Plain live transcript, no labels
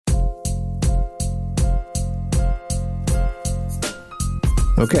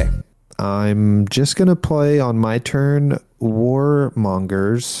Okay. I'm just going to play on my turn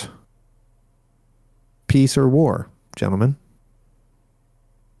Warmonger's Peace or War, gentlemen.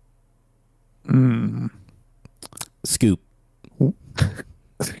 Scoop.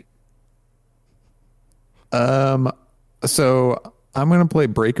 So I'm going to play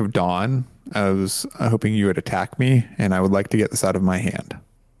Break of Dawn. I was hoping you would attack me, and I would like to get this out of my hand.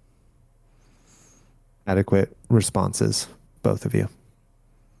 Adequate responses, both of you.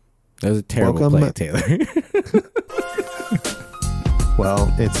 That was a terrible play, Taylor.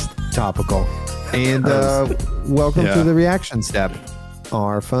 Well, it's topical. And welcome to the reaction step,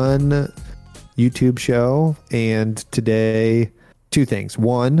 our fun YouTube show. And today, two things.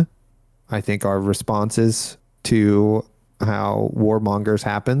 One, I think our responses to how Warmongers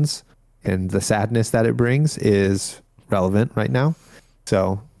happens and the sadness that it brings is relevant right now.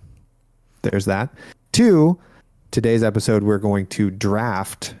 So there's that. Two, today's episode, we're going to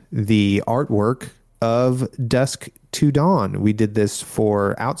draft the artwork of Dusk to Dawn. We did this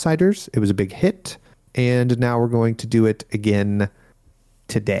for Outsiders. It was a big hit. And now we're going to do it again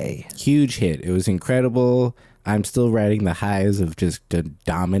today. Huge hit. It was incredible. I'm still riding the highs of just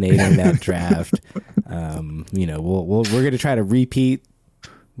dominating that draft. We're going to try to repeat.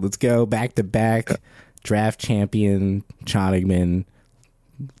 Let's go back to back. Draft champion, Chonigman,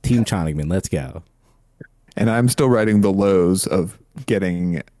 Team Chonigman. Let's go. And I'm still riding the lows of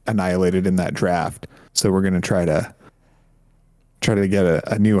getting annihilated in that draft. So we're going to try to get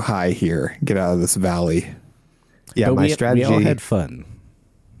a new high here, get out of this valley. Yeah, but my strategy. We all had fun.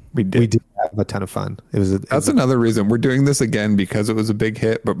 We did. We did have a ton of fun. That's another reason we're doing this again, because it was a big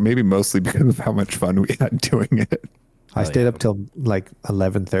hit, but maybe mostly because of how much fun we had doing it. I stayed up till like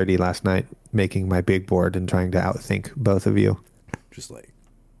 11:30 last night making my big board and trying to outthink both of you.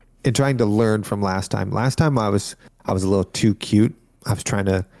 And trying to learn from last time. Last time I was a little too cute. I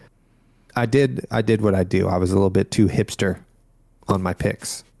did what I do. I was a little bit too hipster on my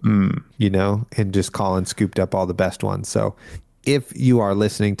picks, and just Colin scooped up all the best ones. So if you are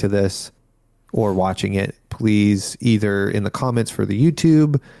listening to this or watching it, please either in the comments for the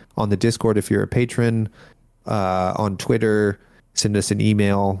YouTube, on the Discord if you're a patron, on Twitter, send us an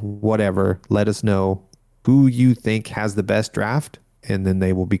email, whatever. Let us know who you think has the best draft, and then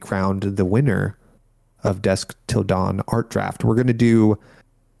they will be crowned the winner of Dusk Till Dawn art draft. We're going to do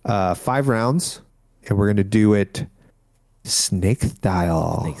 5 rounds, and we're going to do it snake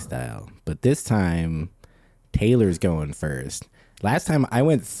style. But this time, Taylor's going first. Last time I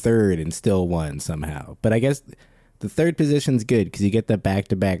went third and still won somehow. But I guess the third position's good because you get the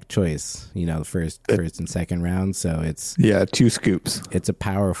back-to-back choice, the first and second round. So it's 2 scoops. It's a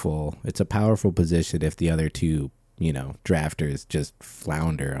powerful position if the other two, drafters just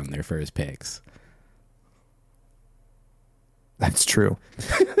flounder on their first picks. That's true.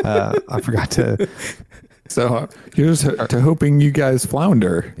 I forgot to. So here's to hoping you guys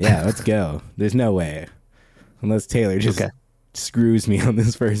flounder. Yeah, let's go. There's no way. Unless Taylor just screws me on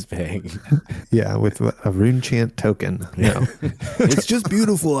this first pick. Yeah, with a rune chant token. Yeah. It's just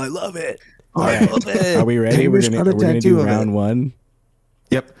beautiful. I love it. I love it. Are we ready? We're gonna do round one.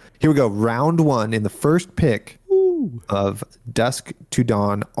 Yep. Here we go. Round one in the first pick of Dusk to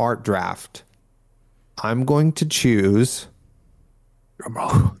Dawn art draft. I'm going to choose.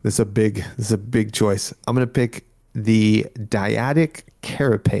 This is a big choice. I'm going to pick the Dyadic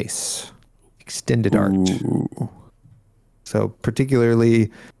Carapace extended art. So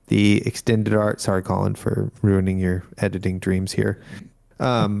particularly the extended art. Sorry, Colin, for ruining your editing dreams here.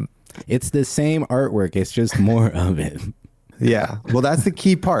 It's the same artwork. It's just more of it. Yeah. Well, that's the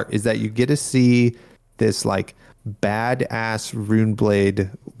key part, is that you get to see this like badass Runeblade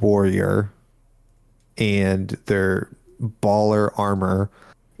warrior and their baller armor,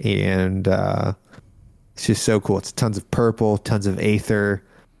 and it's just so cool. It's tons of purple, tons of aether,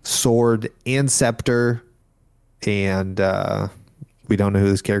 sword and scepter, and we don't know who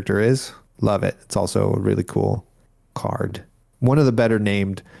this character is. Love it. It's also a really cool card. One of the better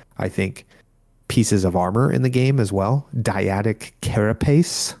named, I think, pieces of armor in the game as well. Dyadic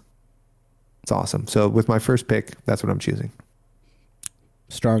Carapace. It's awesome. So with my first pick, that's what I'm choosing.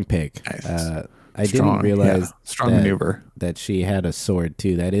 Strong pick. Nice. I didn't realize strong maneuver that she had a sword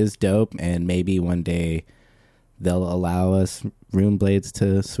too. That is dope, and maybe one day they'll allow us rune blades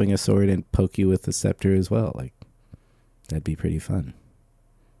to swing a sword and poke you with a scepter as well. Like, that'd be pretty fun.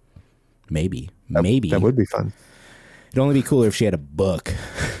 Maybe That would be fun. It'd only be cooler if she had a book.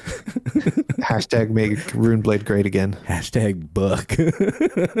 Hashtag make Runeblade great again. Hashtag book.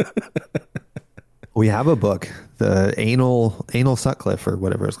 We have a book, the Anal Sutcliffe or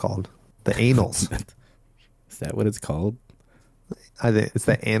whatever it's called. The Anals. Is that what it's called? I think it's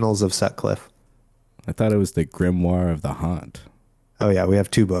the Annals of Sutcliffe. I thought it was the Grimoire of the Haunt. Oh yeah, we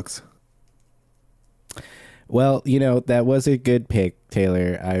have 2 books. Well, that was a good pick,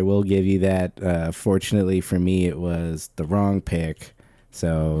 Taylor. I will give you that. Fortunately for me, it was the wrong pick.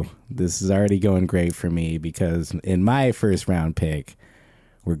 So this is already going great for me because in my first round pick,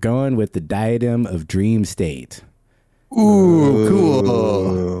 we're going with the Diadem of Dream State. Ooh,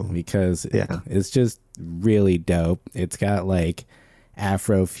 cool. Because it's just really dope. It's got like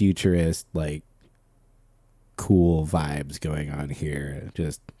Afrofuturist, like cool vibes going on here.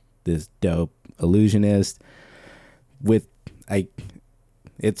 Just this dope illusionist with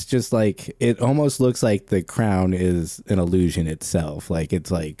it's just like it almost looks like the crown is an illusion itself. Like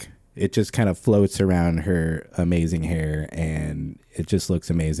it just kind of floats around her amazing hair, and it just looks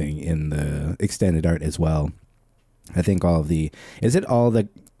amazing in the extended art as well. I think all the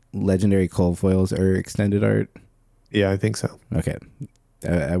legendary cold foils are extended art? Yeah, I think so. Okay.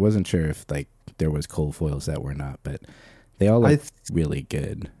 I wasn't sure if like there was cold foils that were not, but they all look really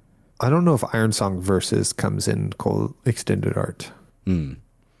good. I don't know if Iron Song Versus comes in cold extended art.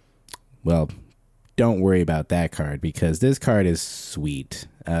 Well, don't worry about that card because this card is sweet.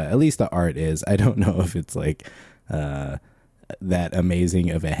 At least the art is. I don't know if it's like that amazing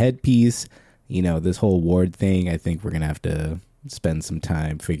of a headpiece. This whole ward thing, I think we're going to have to spend some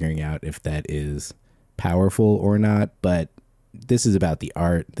time figuring out if that is powerful or not. But this is about the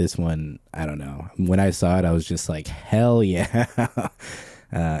art. This one, I don't know. When I saw it, I was just like, hell yeah.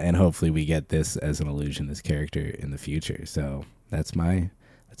 And hopefully we get this as an illusionist character in the future. So that's my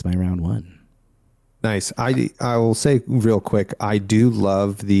round 1. Nice. I will say real quick, I do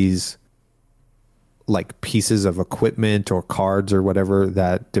love these like pieces of equipment or cards or whatever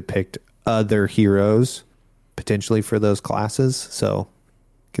that depict other heroes potentially for those classes. So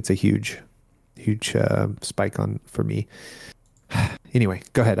it's a huge spike on for me. Anyway,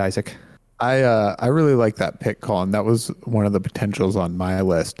 go ahead, Isaac. I really like that pick, Colin. That was one of the potentials on my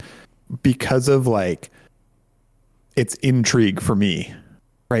list because of like its intrigue for me,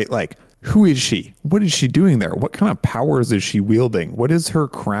 right? Like, who is she? What is she doing there? What kind of powers is she wielding? What does her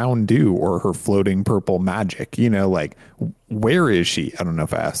crown do, or her floating purple magic? Like, where is she? I don't know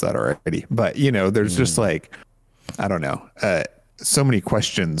if I asked that already, but there's just like, I don't know, so many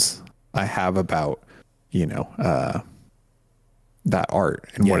questions I have about, that art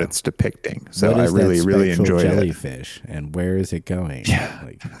and what it's depicting. So I really enjoyed jellyfish it. And where is it going? Yeah,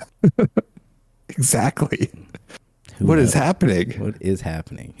 exactly. What is happening? What is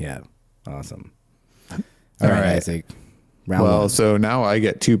happening? Yeah. Awesome. All right, Isaac. Round 1. So now I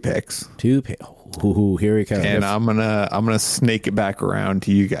get 2 picks. 2 picks. Ooh, here we go. And I'm gonna snake it back around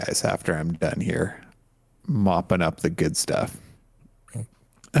to you guys after I'm done here, mopping up the good stuff.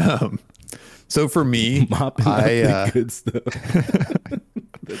 So for me, mopping up the good stuff.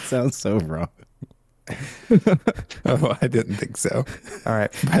 That sounds so wrong. Oh, I didn't think so. All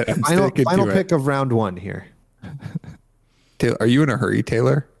right, final pick of round 1 here. Taylor, are you in a hurry,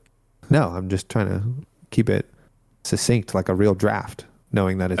 Taylor? No, I'm just trying to keep it succinct, like a real draft,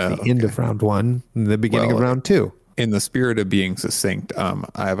 knowing that it's the end of round 1 and the beginning of round 2. In the spirit of being succinct,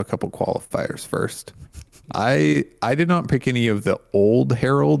 I have a couple qualifiers first. I did not pick any of the old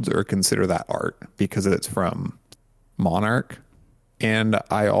heralds or consider that art because it's from Monarch. And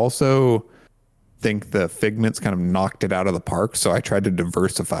I also think the figments kind of knocked it out of the park. So I tried to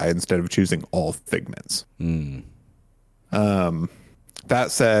diversify instead of choosing all figments. That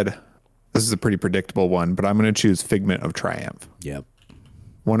said, this is a pretty predictable one, but I'm going to choose Figment of Triumph. Yep.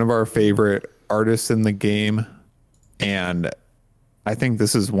 One of our favorite artists in the game. And I think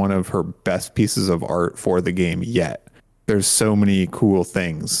this is one of her best pieces of art for the game yet. There's so many cool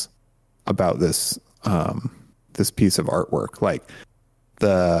things about this this piece of artwork, like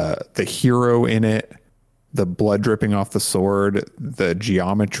the hero in it, the blood dripping off the sword, the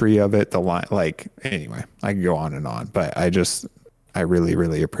geometry of it, the line. Like, anyway, I can go on and on, but I really,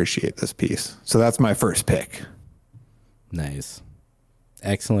 really appreciate this piece. So that's my first pick. Nice.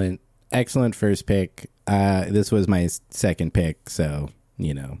 Excellent first pick. This was my second pick, so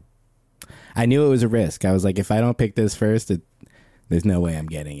I knew it was a risk. I was like, if I don't pick this first, there's no way I'm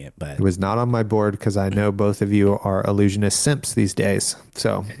getting it. But it was not on my board because I know both of you are illusionist simps these days,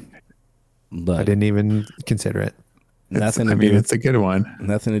 so look, I didn't even consider it. It's a good one.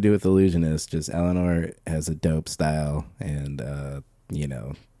 Nothing to do with illusionist. Just Eleanor has a dope style, and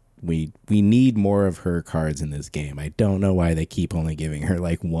we need more of her cards in this game. I don't know why they keep only giving her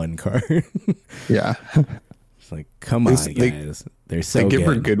like one card. Yeah. It's like, come on, guys. They're so good. They give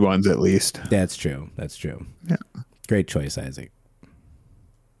her good ones at least. That's true. Yeah. Great choice, Isaac.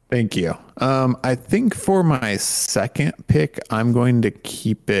 Thank you. I think for my second pick, I'm going to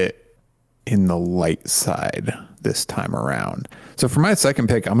keep it in the light side this time around. So for my second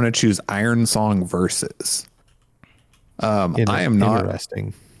pick, I'm going to choose Iron Song Versus. I am not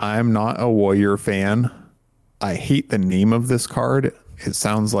interesting. I'm not a Warrior fan. I hate the name of this card. It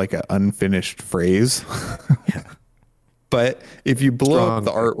sounds like an unfinished phrase. But if you blow up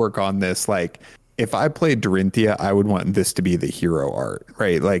the artwork on this, like if I played Dorinthia, I would want this to be the hero art,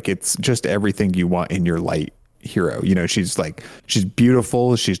 right? Like it's just everything you want in your light hero. You know, she's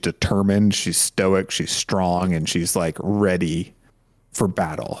beautiful, she's determined, she's stoic, she's strong, and she's like ready for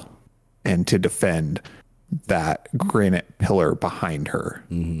battle and to defend that granite pillar behind her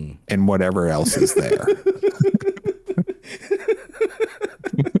and whatever else is there.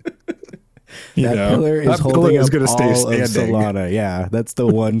 That pillar is holding up all of Solana. Yeah, that's the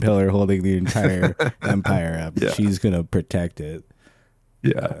one pillar holding the entire empire up. Yeah. She's gonna protect it.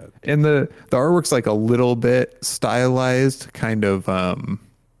 Yeah, and the artwork's like a little bit stylized, kind of. I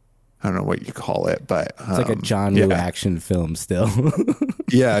don't know what you call it, but it's like a John Woo action film still.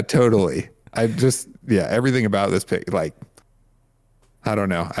 Yeah, totally. Everything about this pick, like, I don't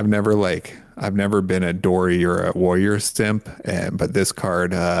know. I've never been a Dory or a Warrior simp, but this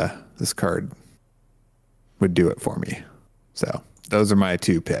card would do it for me. So those are my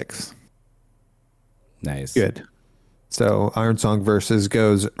two picks. Nice. Good. So Iron Song Versus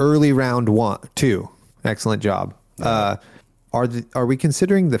goes early round 2. Excellent job. Yeah. Are we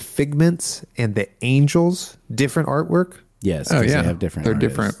considering the Figments and the Angels different artwork? Yes. Oh yeah, they have different. They're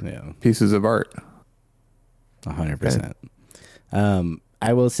different pieces of art. 100%.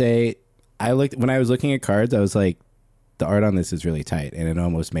 I will say, when I was looking at cards, I was like, the art on this is really tight, and it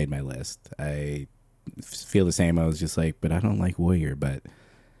almost made my list. I feel the same. I was just like, but I don't like Warrior. But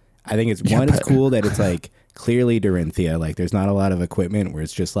I think it's cool that it's like clearly Dorinthia. Like, there's not a lot of equipment where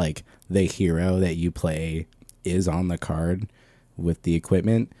it's just like the hero that you play is on the card with the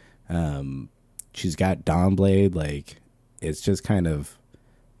equipment. She's got Dawnblade. Like, it's just kind of,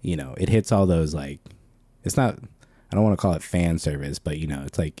 it hits all those, like, it's not, I don't want to call it fan service, but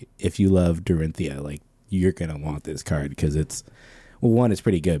it's like if you love Dorinthia, like, you're gonna want this card because it's, well, one, it's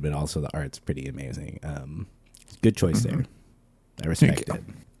pretty good, but also the art's pretty amazing. Good choice there. I respect it.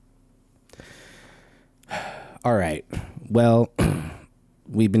 All right. Well,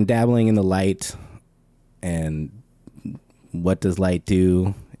 we've been dabbling in the light, and what does light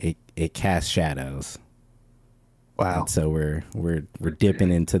do? It casts shadows. Wow. And so we're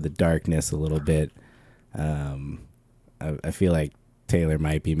dipping into the darkness a little bit. I feel like Taylor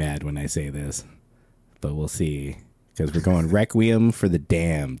might be mad when I say this, but we'll see, because we're going Requiem for the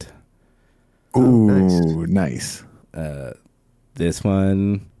Damned. Ooh, nice. This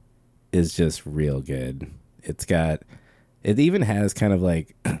one is just real good. It even has kind of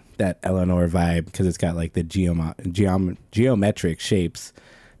like that Eleanor vibe, because it's got like the geometric shapes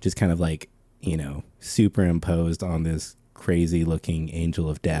just kind of like, superimposed on this crazy looking angel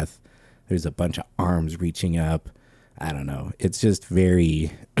of death. There's a bunch of arms reaching up. I don't know. It's just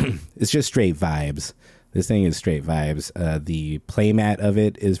very, it's just straight vibes. This thing is straight vibes. The playmat of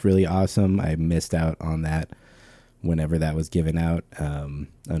it is really awesome. I missed out on that whenever that was given out,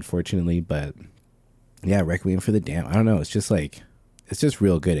 unfortunately. But yeah, Requiem for the Damned. I don't know. It's just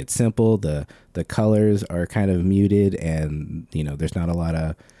real good. It's simple. The colors are kind of muted, and there's not a lot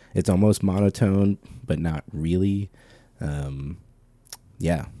of. It's almost monotone, but not really.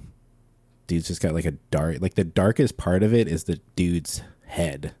 Yeah. Dude's just got like a dark, like the darkest part of it is the dude's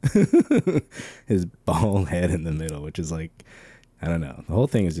head, his bald head in the middle, which is like, I don't know. The whole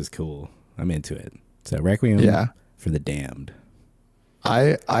thing is just cool. I'm into it. So Requiem for the Damned.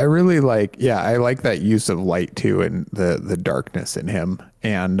 I really like, I like that use of light too, and the darkness in him.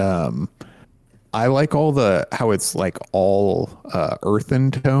 And I like how it's like all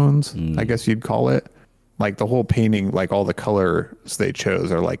earthen tones, I guess you'd call it. Like the whole painting, like all the colors they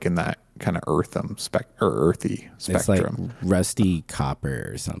chose are like in that kind of earthy spectrum. It's like rusty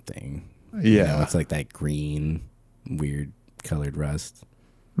copper or something. Yeah. It's like that green, weird colored rust.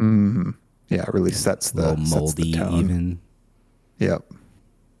 Mm-hmm. Yeah, it really sets the moldy sets the tone. Even. Yep.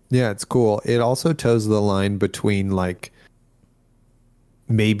 Yeah, it's cool. It also toes the line between like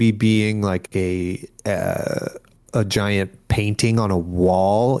maybe being like a giant painting on a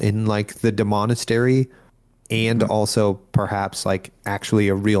wall in like the demonastery, and also perhaps like actually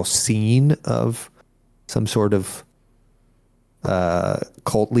a real scene of some sort of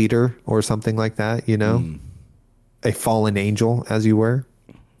cult leader or something like that, a fallen angel, as you were,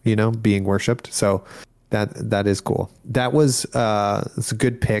 being worshipped. So that is cool. That was it's a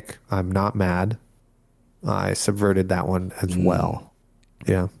good pick. I'm not mad. I subverted that one as well.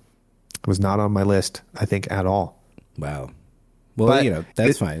 Yeah. Was not on my list, I think, at all. Wow. Well, But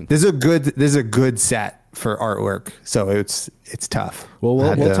that's fine. This is a good set for artwork, so it's tough. Well,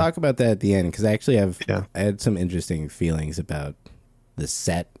 we'll talk about that at the end because I actually I had some interesting feelings about the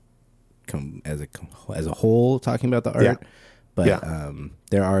set as a whole, talking about the art. But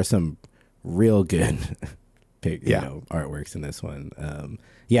there are some real good artworks in this one.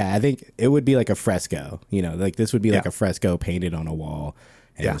 I think it would be like a fresco. Like this would be like a fresco painted on a wall,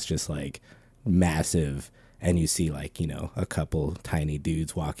 and it's just like massive. And you see like, a couple tiny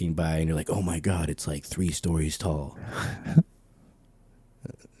dudes walking by and you're like, oh my God, it's like 3 stories tall.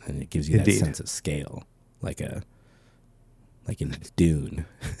 And it gives you that sense of scale, like in Dune,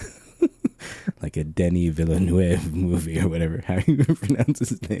 like a Denis Villeneuve movie or whatever, how you pronounce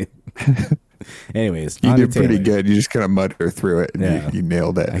his name. Anyways, you did pretty good. You just kind of mutter through it and you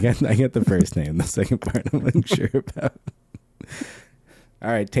nailed it. I got the first name. The second part I'm unsure about.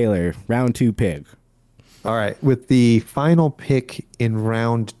 All right, Taylor, round 2 pick. All right, with the final pick in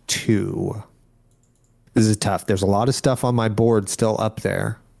round 2, this is tough. There's a lot of stuff on my board still up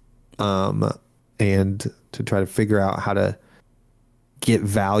there, and to try to figure out how to get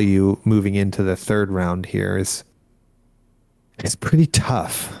value moving into the third round here is pretty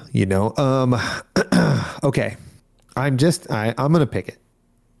tough, Okay, I'm gonna pick it.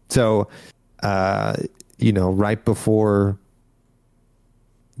 So, right before.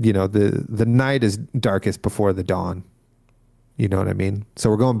 The night is darkest before the dawn. You know what I mean?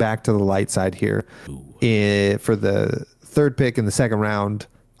 So we're going back to the light side here. For the third pick in the second round,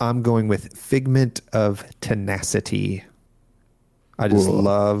 I'm going with Figment of Tenacity. I just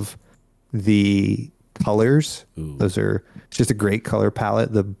love the colors. It's just a great color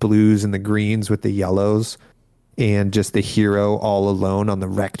palette. The blues and the greens with the yellows, and just the hero all alone on the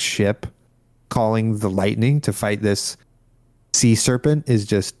wrecked ship calling the lightning to fight this sea serpent is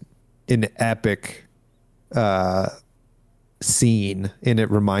just an epic scene, and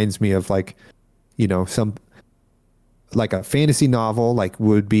it reminds me of some like a fantasy novel like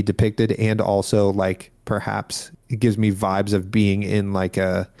would be depicted, and also like perhaps it gives me vibes of being in like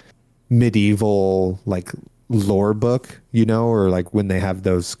a medieval like lore book, or like when they have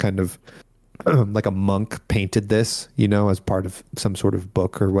those kind of like a monk painted this, as part of some sort of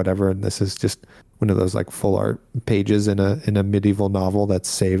book or whatever, and this is just one of those like full art pages in a medieval novel that's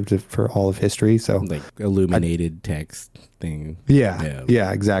saved for all of history. So like illuminated text thing.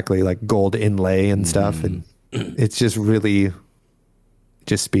 Yeah, exactly. Like gold inlay and stuff. And it's just really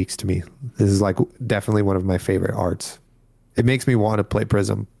just speaks to me. This is like definitely one of my favorite arts. It makes me want to play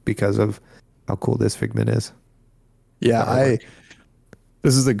Prism because of how cool this Figment is. Yeah,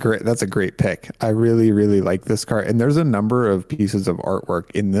 that's a great pick. I really, really like this card. And there's a number of pieces of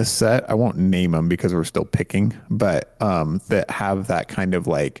artwork in this set. I won't name them because we're still picking, but that have that kind of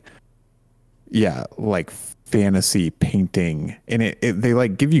like fantasy painting. And they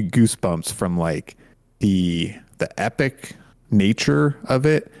like give you goosebumps from like the epic nature of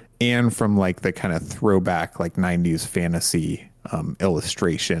it, and from like the kind of throwback like 90s fantasy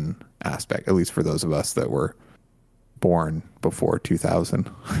illustration aspect, at least for those of us that were born before 2000.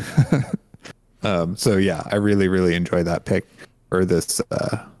 So yeah, I really, really enjoy that pick, or this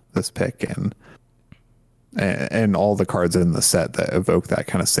pick, and all the cards in the set that evoke that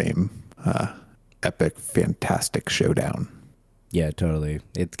kind of same epic, fantastic showdown. Yeah, totally.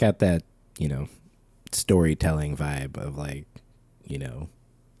 It's got that, storytelling vibe of like, you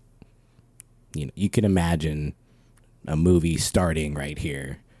can imagine a movie starting right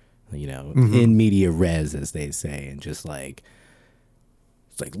here, in media res, as they say, and just like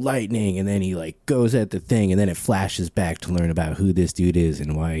it's like lightning, and then he like goes at the thing, and then it flashes back to learn about who this dude is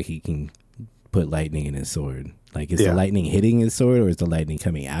and why he can put lightning in his sword. Like, is the lightning hitting his sword, or is the lightning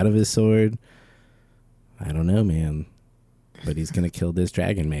coming out of his sword? I don't know, man. But he's gonna kill this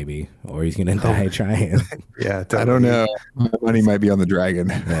dragon, maybe, or he's gonna die trying. Yeah, I don't know. My money might be on the dragon.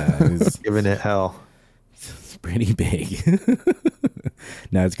 Yeah, he's giving it hell. It's pretty big.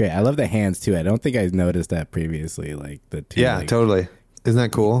 No, it's great. I love the hands too. I don't think I noticed that previously. Like the two. Yeah, like, totally. Isn't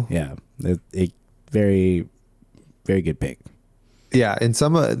that cool? Yeah, it very, very good pick. Yeah, and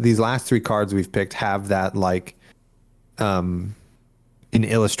some of these last 3 cards we've picked have that like, an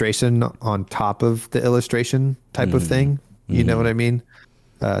illustration on top of the illustration type of thing. You know what I mean?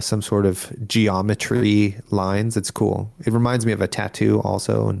 Some sort of geometry lines. It's cool. It reminds me of a tattoo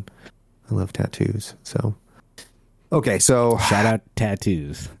also, and I love tattoos. So, okay, so shout out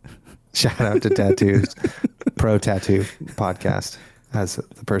tattoos. Shout out to tattoos. Pro Tattoo Podcast as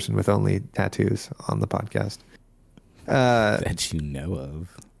the person with only tattoos on the podcast. That you know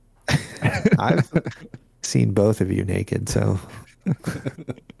of. I've seen both of you naked, so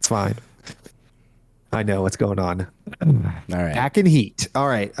it's fine. I know what's going on. All right. Back in heat. All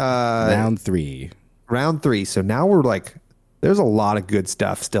right. Round 3. Round 3. So now we're like, there's a lot of good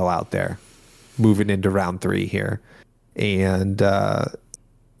stuff still out there moving into round 3 here. And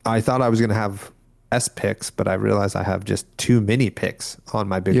I thought I was going to have S picks, but I realized I have just too many picks on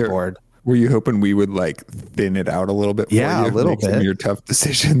my big board. Were you hoping we would like thin it out a little bit? For Yeah, you? a little Make some bit. of your tough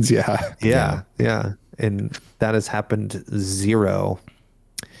decisions. Yeah. Yeah. And that has happened 0.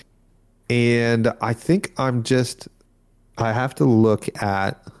 And I think I have to look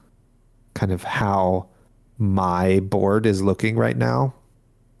at kind of how my board is looking right now.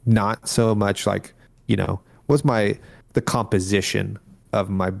 Not so much like, what's the composition of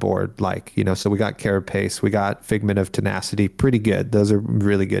my board like, so we got Carapace, we got Figment of Tenacity, pretty good. Those are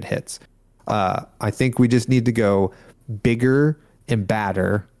really good hits. I think we just need to go bigger and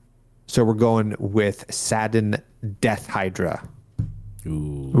badder. So we're going with Sadden Death Hydra.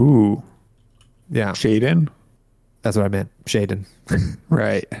 Ooh. Yeah. Shaden? That's what I meant. Shaden.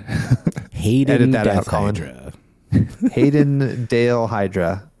 Right. Hayden Edit that Death out, Colin. Hydra. Hayden Dale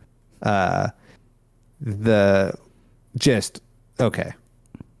Hydra. Okay.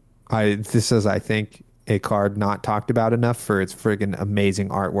 This is, I think, a card not talked about enough for its friggin' amazing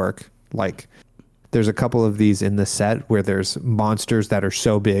artwork. Like, there's a couple of these in the set where there's monsters that are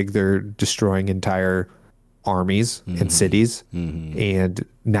so big they're destroying entire armies and cities. And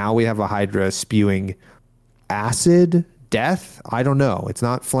now we have a Hydra spewing acid, death. I don't know. It's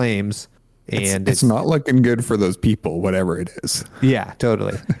not flames. And it's not looking good for those people, whatever it is. Yeah,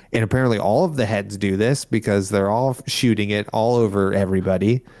 totally. And apparently all of the heads do this because they're all shooting it all over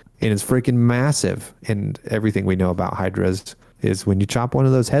everybody. And it's freaking massive. And everything we know about Hydras is when you chop one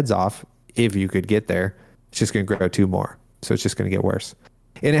of those heads off, if you could get there, it's just going to grow 2 more. So it's just going to get worse.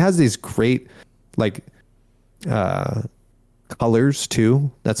 And it has these great, like, colors too.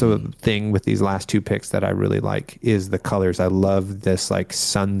 That's a thing with these last 2 picks that I really like is the colors. I love this like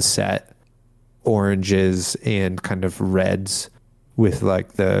sunset oranges and kind of reds with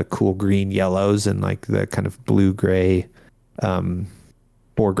like the cool green yellows and like the kind of blue gray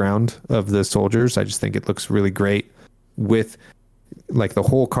foreground of the soldiers. I just think it looks really great with like the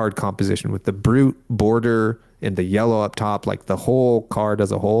whole card composition with the brute border and the yellow up top, like the whole card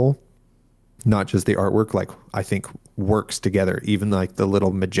as a whole, not just the artwork, like I think works together. Even like the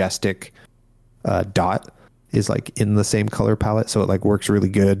little majestic dot is like in the same color palette. So it like works really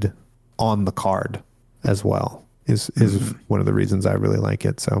good on the card as well is one of the reasons I really like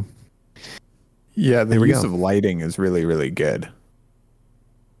it. So yeah, the use of lighting is really, really good.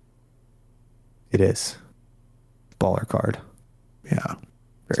 It is. Baller card. Yeah.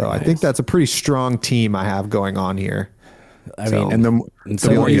 So nice. I think that's a pretty strong team I have going on here. I mean, and the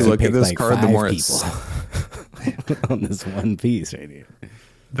more you look at this card, the more it's on this one piece right here.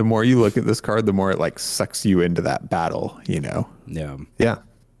 The more you look at this card, the more it like sucks you into that battle, Yeah.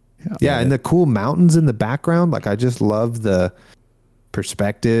 Yeah, and the cool mountains in the background. Like I just love the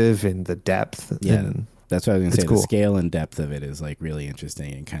perspective and the depth. Yeah, and that's what I was gonna say. Cool. The scale and depth of it is like really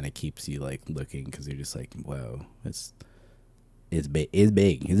interesting and kind of keeps you like looking because you're just like, whoa, it's big. It's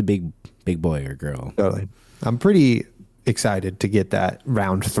big. He's a big boy or girl. Totally. I'm pretty excited to get that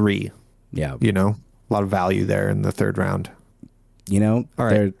round 3. Yeah, a lot of value there in the 3rd round. All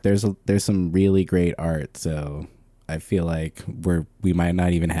right. There's some really great art. So I feel like we might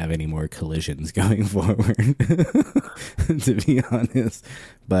not even have any more collisions going forward, to be honest.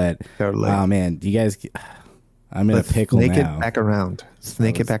 But totally. Oh man, you guys, I'm in a pickle now. Snake it back around.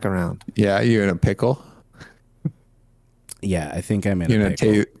 Snake it back around. Yeah, you in a pickle? Yeah, I think I'm in a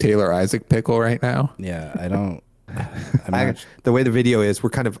pickle. Taylor Isaac pickle right now? Yeah, I don't. The way the video is, we're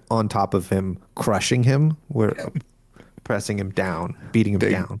kind of on top of him, crushing him. We're pressing him down, beating him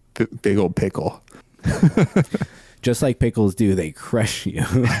down. Big old pickle. Just like pickles do, they crush you.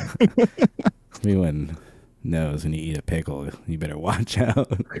 Everyone knows when you eat a pickle, you better watch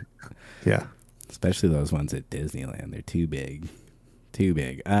out. Yeah. Especially those ones at Disneyland. They're too big. Too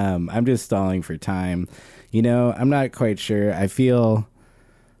big. I'm just stalling for time. I'm not quite sure. I feel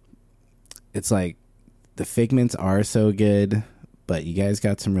it's like the figments are so good, but you guys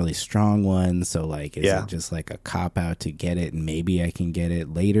got some really strong ones. So like, is it just like a cop out to get it and maybe I can get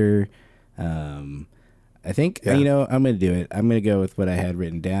it later? I think, I'm going to do it. I'm going to go with what I had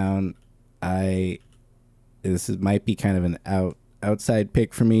written down. This might be kind of an outside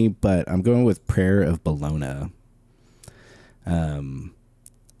pick for me, but I'm going with Prayer of Bologna. I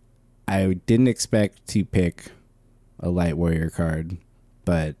didn't expect to pick a Light Warrior card,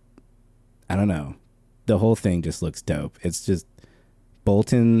 but I don't know. The whole thing just looks dope. It's just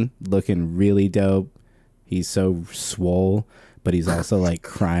Bolton looking really dope. He's so swole, but he's also like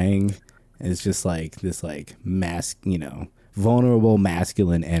crying It's just like this like vulnerable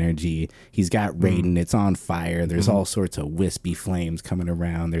masculine energy. He's got Raiden. It's on fire. There's all sorts of wispy flames coming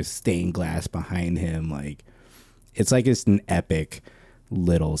around. There's stained glass behind him. Like it's an epic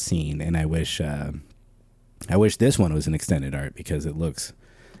little scene. And I wish this one was an extended art because it looks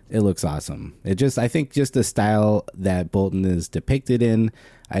awesome. I think just the style that Bolton is depicted in,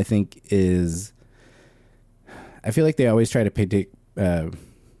 I feel like they always try to predict,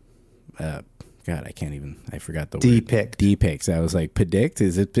 God, I forgot the word. Depict. I was like, predict?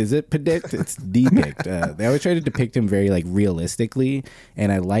 Is it predict? It's depict. They always try to depict him very like realistically,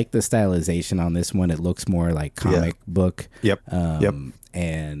 and I like the stylization on this one. It looks more like comic book. Yep.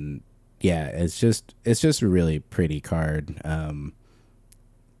 And yeah, it's just a really pretty card.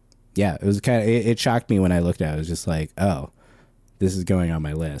 Yeah, it was it shocked me when I looked at it. It was just like, oh, this is going on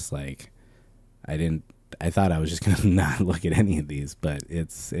my list. Like, I thought I was just gonna not look at any of these, but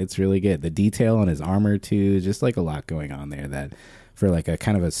it's really good. The detail on his armor too, just like a lot going on there. That for like a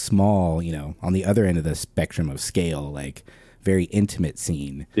kind of a small, on the other end of the spectrum of scale, like very intimate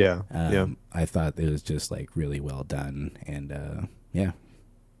scene. Yeah, I thought it was just like really well done, and yeah,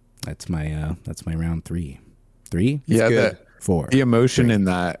 that's my round 3. 3? Yeah, good. 4. The emotion in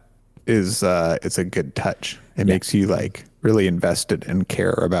that is it's a good touch. It makes you like really invested and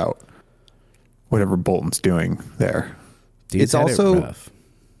care about whatever Bolton's doing there. Dude, it's also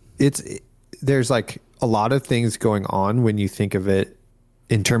there's like a lot of things going on when you think of it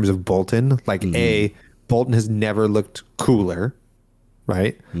in terms of Bolton. Like Bolton has never looked cooler,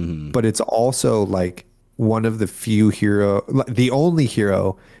 right? But it's also like one of the few the only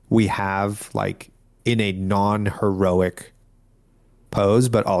hero we have like in a non-heroic pose,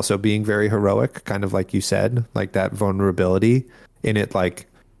 but also being very heroic, kind of like you said, like that vulnerability in it, like,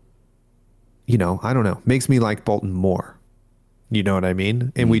 I don't know, makes me like Bolton more. You know what I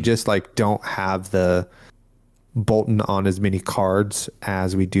mean? And we just like don't have the Bolton on as many cards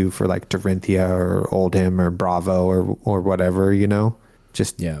as we do for like Dorinthia or Oldhim or Bravo or whatever,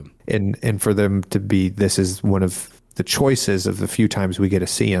 just, and for them to be, this is one of the choices of the few times we get to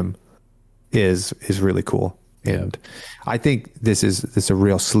see him is really cool. And I think this is a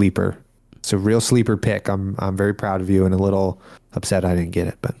real sleeper. It's a real sleeper pick. I'm very proud of you and a little upset I didn't get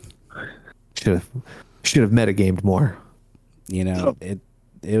it, but should have metagamed more. It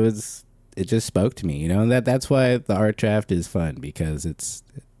just spoke to me, and that's why the art draft is fun, because it's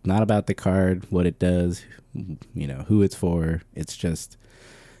not about the card, what it does, who it's for. It's just,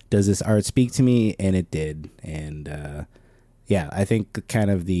 does this art speak to me? And it did. And I think kind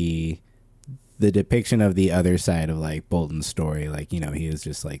of the depiction of the other side of like Bolton's story, like, he is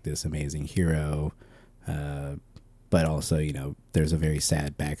just like this amazing hero, but also, there's a very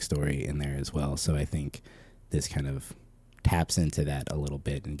sad backstory in there as well. So I think this kind of taps into that a little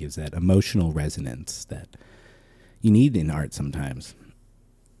bit and gives that emotional resonance that you need in art sometimes.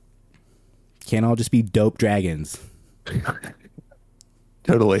 Can't all just be dope dragons.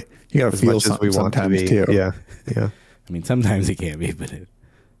 Totally. You gotta feel something sometimes too. Yeah. I mean, sometimes it can be, but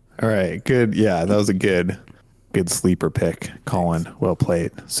all right, good. Yeah, that was a good sleeper pick, Colin. Thanks. Well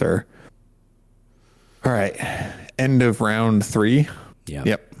played, sir. All right, end of round 3.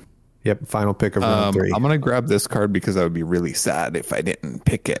 Yep. Final pick of round 3. I'm gonna grab this card because I would be really sad if I didn't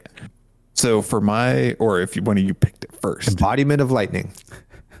pick it. So for or if one of you picked it first, Embodiment of Lightning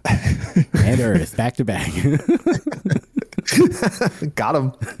and Earth back to back. Got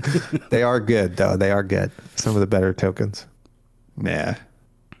them. They are good though. They are good. Some of the better tokens. Nah.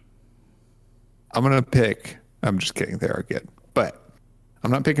 I'm just kidding. They are good, but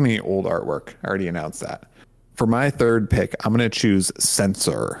I'm not picking any old artwork. I already announced that. For my third pick, I'm going to choose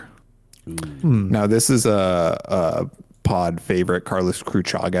Censor. Now, this is a pod favorite, Carlos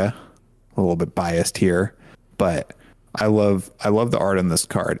Cruchaga. A little bit biased here, but I love the art on this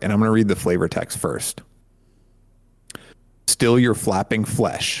card, and I'm going to read the flavor text first. Still your flapping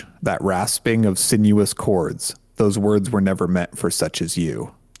flesh, that rasping of sinuous chords. Those words were never meant for such as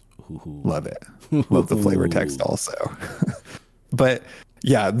you. Love it. Love the flavor text also. But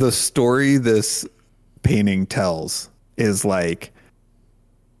yeah, the story this painting tells is like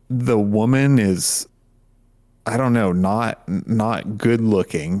the woman is, I don't know, not good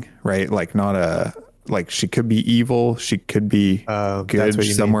looking, right? Like like she could be evil. She could be good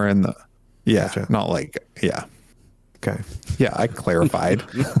somewhere in the, Gotcha. Not like, Okay. Yeah, I clarified.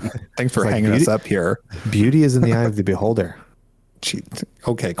 Thanks for hanging us up here. Beauty is in the eye of the beholder.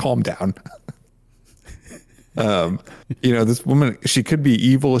 Okay, calm down. This woman, she could be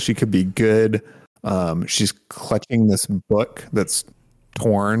evil, she could be good. She's clutching this book that's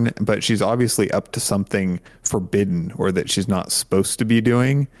torn, but she's obviously up to something forbidden or that she's not supposed to be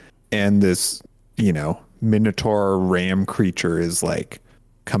doing. and this, minotaur ram creature is like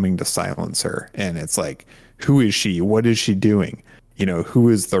coming to silence her, and it's like, who is she? What is she doing? Who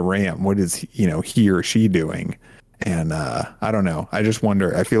is the ram? What is he or she doing? And I don't know. I just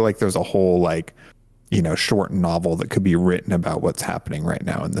wonder. I feel like there's a whole like short novel that could be written about what's happening right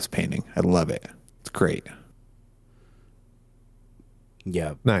now in this painting. I love it. It's great.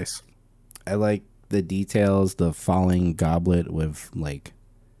 Yeah, Nice. I like the details. The falling goblet with like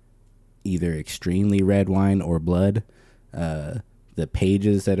either extremely red wine or blood. The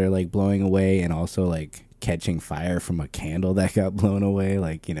pages that are like blowing away, and also like catching fire from a candle that got blown away.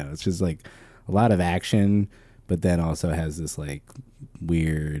 Like, it's just like a lot of action, but then also has this like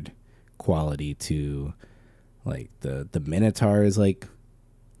weird quality to like the Minotaur is like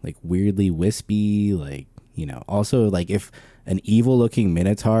weirdly wispy, like, also like if an evil looking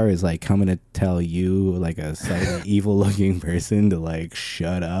Minotaur is like coming to tell you, like a slightly evil looking person, to like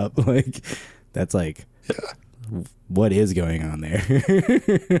shut up, like that's like, what is going on there?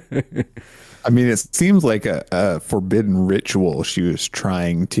 I mean, it seems like a forbidden ritual she was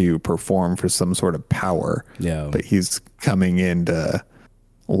trying to perform for some sort of power. Yeah. But he's coming in to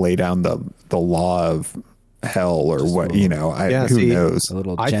lay down the law of hell or just what, who knows? A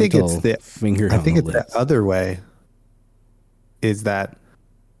little I think it's the finger. I think it's lips. the other way. Is that,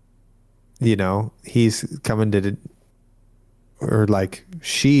 he's coming to, or like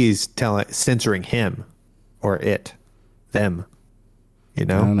she's censoring him, or them, I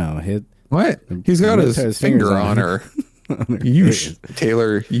don't know. What? He's got his finger on her.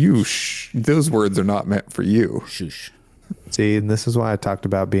 Taylor, those words are not meant for you. Shush. See, and this is why I talked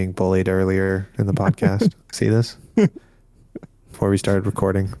about being bullied earlier in the podcast. See this? Before we started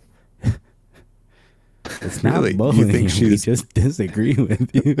recording. It's not really bullying. You think we just disagree with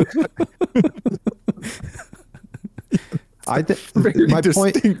you. My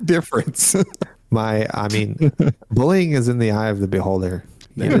distinct difference. I mean, bullying is in the eye of the beholder.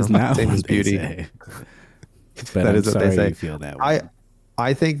 That is not same what as beauty. They say. But That I'm is what they sorry say. you feel that way.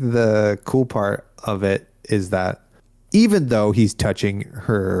 I think the cool part of it is that even though he's touching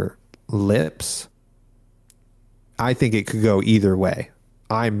her lips, I think it could go either way.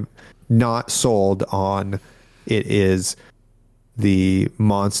 I'm not sold on it is the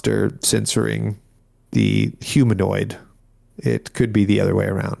monster censoring the humanoid. It could be the other way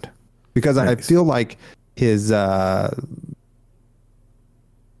around, because I feel like his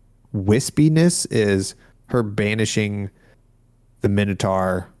wispiness is her banishing the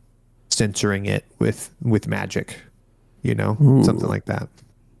Minotaur, censoring it with magic, something like that.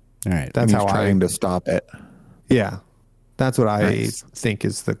 All right. That's how trying to stop it. Yeah, that's what Nice. I think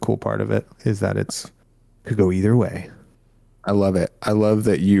is the cool part of it, is that could go either way. I love it. I love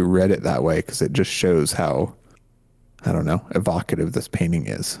that you read it that way, because it just shows how, I don't know, evocative this painting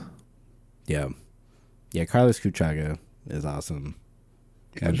is. Yeah. Carlos Cuchaga is awesome.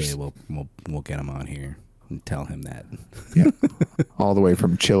 One day we'll get him on here and tell him that. Yeah, all the way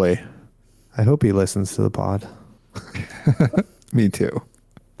from Chile. I hope he listens to the pod. Me too.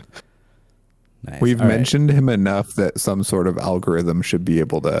 Nice. We've All mentioned him enough that some sort of algorithm should be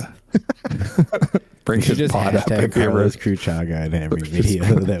able to bring We should his just pod up. hashtag If he ever- Carlos Cuchaga in every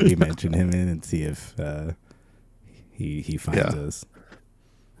video that we mention him in, and see if he finds us.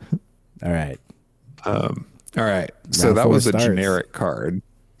 All right. All right. So Round that four was a starts. generic card.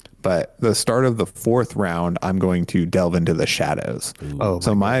 But the start of the fourth round, I'm going to delve into the shadows. Oh,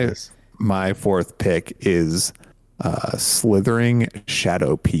 So my fourth pick is Slithering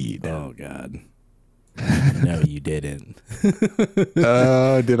Shadowpede. Oh God. No, you didn't.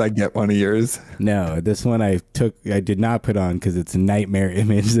 Did I get one of yours? No, this one I did not put on because it's a nightmare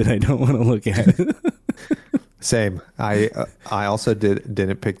image that I don't want to look at. Same. I also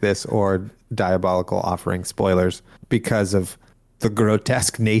didn't pick this or Diabolical Offering, spoilers, because of the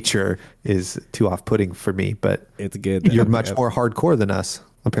grotesque nature is too off-putting for me. But It's good. you're much more hardcore than us,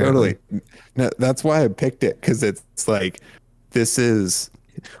 apparently. Totally. No, that's why I picked it, because it's like, this is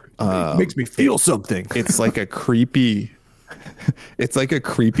makes me feel something. it's like a creepy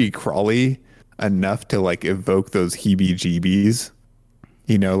crawly enough to like evoke those heebie-jeebies,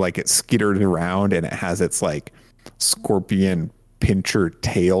 like it's skittered around and it has its like scorpion pincher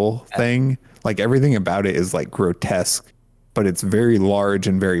tail thing. Like everything about it is like grotesque, but it's very large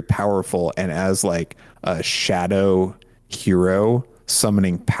and very powerful. And as like a shadow hero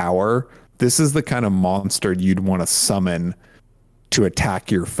summoning power, this is the kind of monster you'd want to summon to attack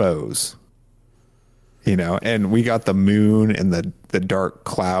your foes. And we got the moon and the dark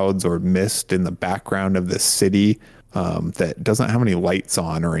clouds or mist in the background of this city that doesn't have any lights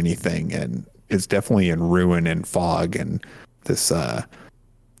on or anything, and is definitely in ruin and fog, and this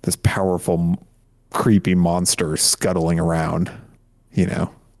this powerful, creepy monster scuttling around. You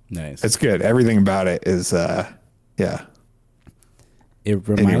know, Nice. it's good. Everything about it is, yeah. It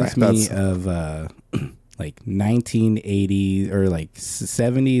reminds me of like 1980s or like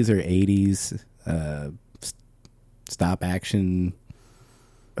 70s or 80s stop action.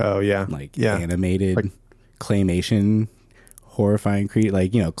 Oh yeah, Like yeah. animated claymation horrifying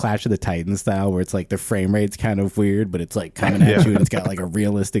like, you know, Clash of the Titans style, where it's like the frame rate's kind of weird, but it's like coming at you and it's got like a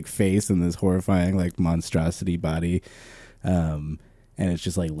realistic face and this horrifying like monstrosity body, and it's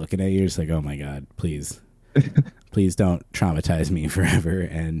just like looking at you, it's like, oh my god, please don't traumatize me forever.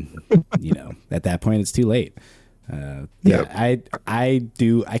 And you know, at that point it's too late. I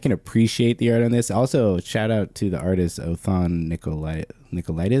can appreciate the art on this. Also, shout out to the artist Othon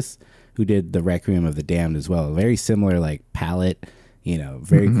Nicolaitis, who did the Requiem of the Damned as well. Very similar like palette, you know,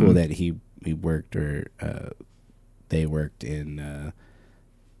 very cool that he worked, or they worked in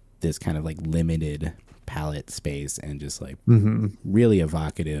this kind of like limited palette space, and just like really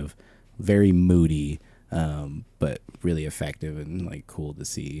evocative, very moody, but really effective and like cool to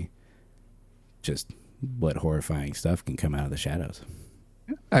see just what horrifying stuff can come out of the shadows.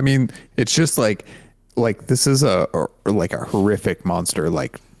 I mean, it's just like this is a horrific monster,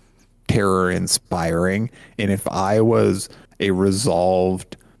 like terror inspiring. And if I was a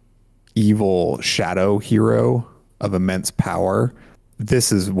resolved evil shadow hero of immense power,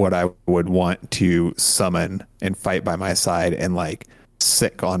 this is what I would want to summon and fight by my side and like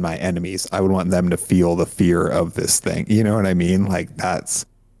sick on my enemies. I would want them to feel the fear of this thing. You know what I mean? Like that's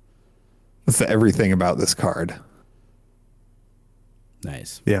everything about this card.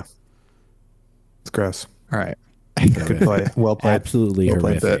 Nice. Yeah. It's gross. All right. Good play. Well played. Absolutely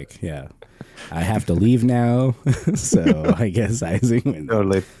horrific. Yeah. I have to leave now, so I guess Isaac wins.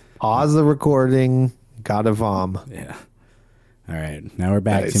 Totally. Pause the recording. Got a vom. Yeah. All right. Now we're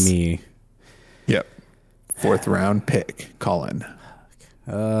back to me. Yep. 4th round pick, Colin.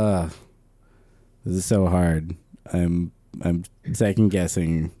 This is so hard. I'm second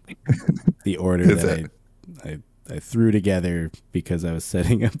guessing the order that I threw together because I was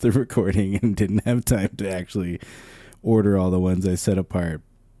setting up the recording and didn't have time to actually order all the ones I set apart.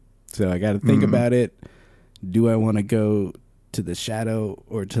 So I got to think about it. Do I want to go to the shadow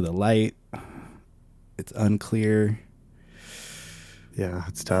or to the light? It's unclear. Yeah,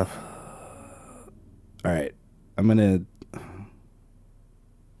 it's tough. All right. I'm going to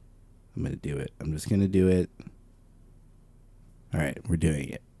do it. I'm just going to do it. All right, we're doing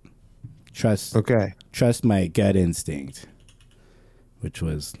it. Trust my gut instinct, which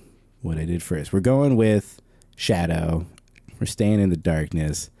was what I did first. We're going with shadow. We're staying in the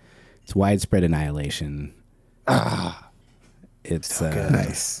darkness. It's widespread annihilation. It's so good.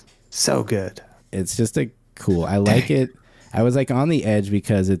 Nice. So good. It's just a cool. I like it. I was like on the edge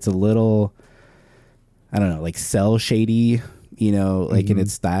because it's a little, I don't know, like cell shady, you know, like in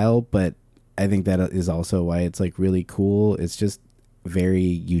its style, but I think that is also why it's like really cool. It's just very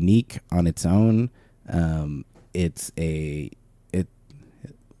unique on its own.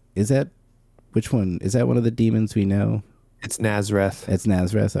 Which one is that? One of the demons we know? It's Nazareth. It's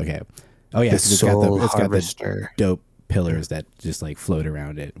Nazareth. Okay. Oh yeah, it's got the dope pillars that just like float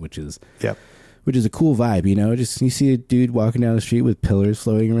around it, which is a cool vibe, you know. Just you see a dude walking down the street with pillars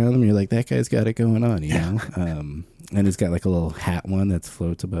floating around him, you're like, that guy's got it going on, you know. And he's got like a little hat one that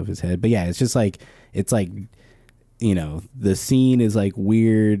floats above his head. But yeah, it's just like, it's like, you know, the scene is like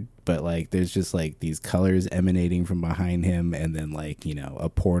weird, but like there's just like these colors emanating from behind him, and then like, you know, a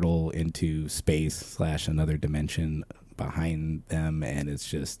portal into space / another dimension behind them, and it's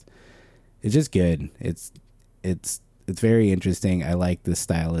just good. It's very interesting. I like the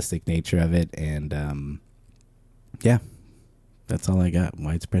stylistic nature of it, and yeah, that's all I got.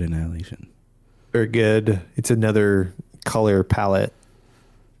 Widespread annihilation. Very good. It's another color palette.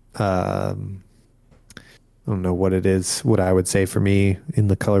 I don't know what it is, what I would say for me in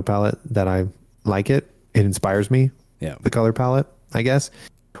the color palette that I like it. It inspires me. Yeah. The color palette, I guess.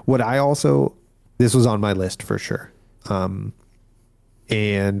 What I also, this was on my list for sure. And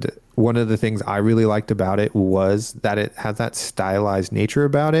one of the things I really liked about it was that it had that stylized nature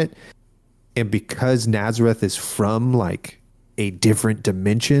about it. And because Nazareth is from like a different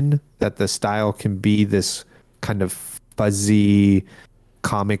dimension, that the style can be this kind of fuzzy,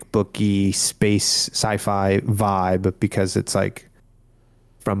 comic booky, space sci-fi vibe, because it's like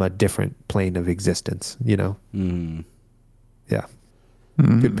from a different plane of existence, you know? Yeah.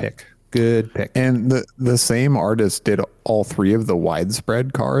 Good pick. Good pick. And the same artist did all 3 of the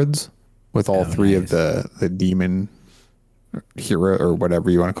widespread cards with all 3 of the demon hero, or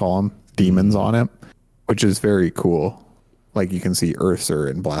whatever you want to call them, demons on it, which is very cool. Like you can see Ursa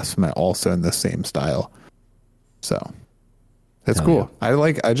and Blasphemous also in the same style. So that's cool.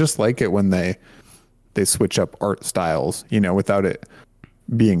 Yeah. I just like it when they switch up art styles, you know, without it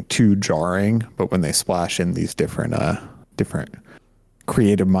being too jarring, but when they splash in these different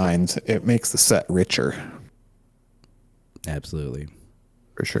creative minds, it makes the set richer. Absolutely.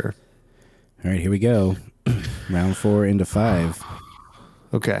 For sure. All right, here we go. Round 4 into 5.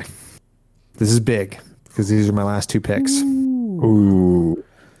 Okay. This is big because these are my last 2 picks. Ooh.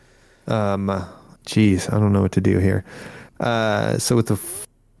 Geez, I don't know what to do here. So with the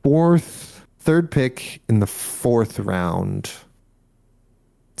third pick in the 4th round,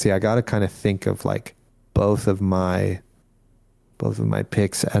 see, I got to kind of think of like both of my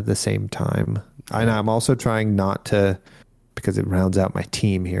picks at the same time. And I'm also trying not to, because it rounds out my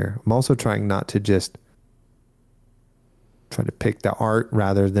team here. I'm also trying not to just try to pick the art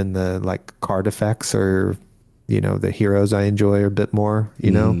rather than the like card effects or, you know, the heroes I enjoy a bit more, you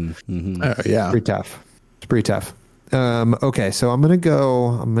know? Mm-hmm. Yeah. Pretty tough. It's pretty tough. Okay, so I'm gonna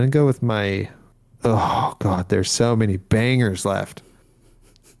go with my, oh God, there's so many bangers left.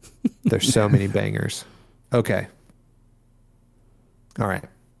 There's so many bangers. Okay. All right.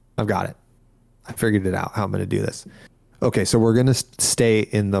 I've got it. I figured it out how I'm going to do this. Okay. So we're going to stay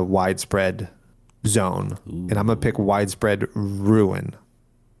in the widespread zone. Ooh. And I'm going to pick widespread ruin.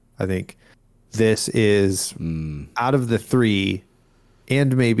 I think this is out of the 3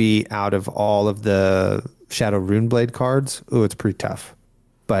 and maybe out of all of the Shadow Runeblade cards. Oh, it's pretty tough.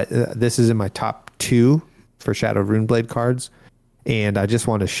 But this is in my top 2 for Shadow Runeblade cards. And I just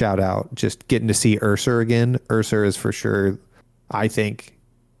want to shout out just getting to see Ursa again. Ursa is for sure, I think,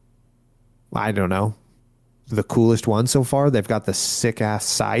 I don't know, the coolest one so far. They've got the sick ass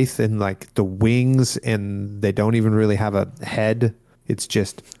scythe and like the wings, and they don't even really have a head. It's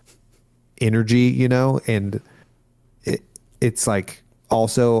just energy, you know? And it's like,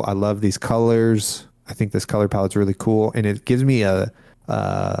 also, I love these colors. I think this color palette's really cool. And it gives me a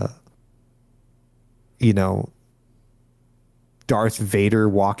you know, Darth Vader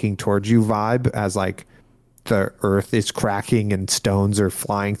walking towards you vibe, as like the earth is cracking and stones are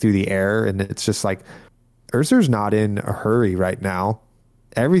flying through the air. And it's just like, Ursa's not in a hurry right now.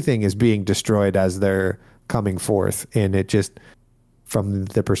 Everything is being destroyed as they're coming forth. And it just, from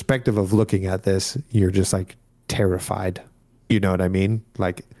the perspective of looking at this, you're just like terrified. You know what I mean?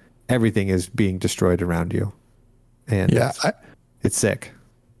 Like everything is being destroyed around you. And yeah, it's sick.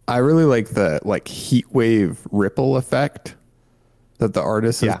 I really like the like heat wave ripple effect that the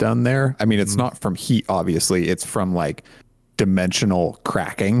artist has done there. I mean, it's not from heat, obviously. It's from like dimensional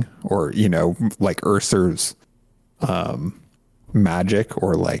cracking, or, you know, like Ursa's magic,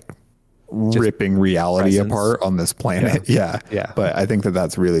 or like just ripping reality apart on this planet. Yeah. But I think that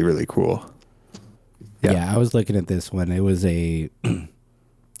that's really, really cool. Yeah, I was looking at this one. It was a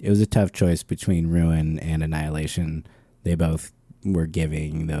tough choice between Ruin and Annihilation. They both were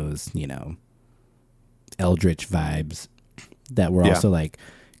giving those, you know, eldritch vibes that were also like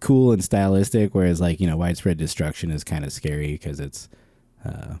cool and stylistic, whereas like, you know, Widespread Destruction is kind of scary because it's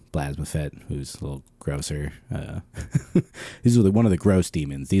Blasmafet, who's a little grosser. These are one of the gross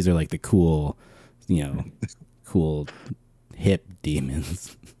demons. These are like the cool, you know, cool hip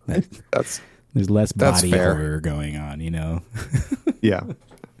demons. There's less body horror going on, you know. Yeah.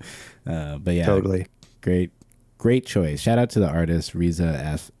 But yeah, totally great choice. Shout out to the artist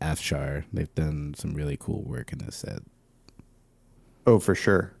Riza Afshar. They've done some really cool work in this set. Oh, for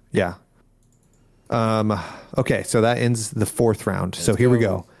sure. Yeah. Okay, so that ends the 4th round. So here we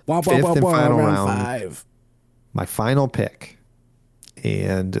go. 5th and final round. 5. My final pick.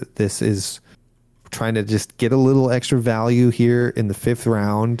 And this is trying to just get a little extra value here in the 5th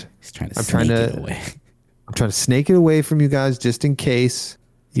round. He's trying to snake it away. I'm trying to snake it away from you guys just in case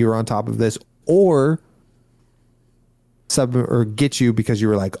you're on top of this, or get you because you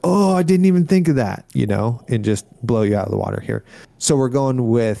were like, oh, I didn't even think of that, you know, and just blow you out of the water here. So we're going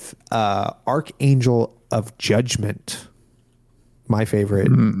with Archangel of Judgment, my favorite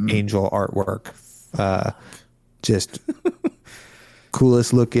angel artwork. Just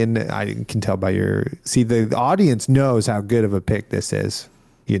coolest looking. I can tell by the audience knows how good of a pick this is,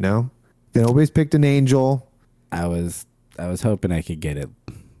 you know. They always picked an angel. I was hoping I could get it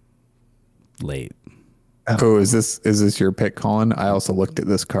late. Oh, is this your pick, Colin? I also looked at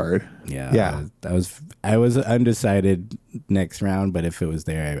this card. Yeah. I was undecided next round, but if it was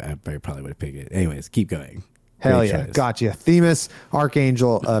there, I probably would have picked it. Anyways, keep going. Hell Great yeah, choice. gotcha. Themis,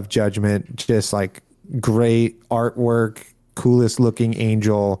 Archangel of Judgment, just like great artwork, coolest looking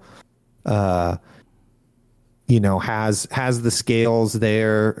angel. You know, has the scales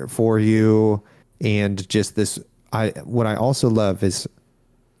there for you, and just this what I also love is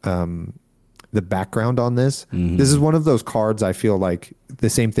the background on this. This is one of those cards I feel like the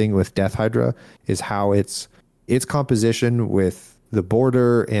same thing with Death Hydra is how its composition with the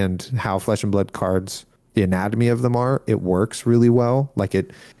border and how Flesh and Blood cards, the anatomy of them it works really well. Like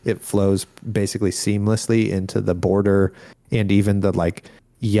it flows basically seamlessly into the border, and even the like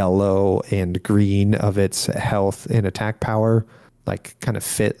yellow and green of its health and attack power like kind of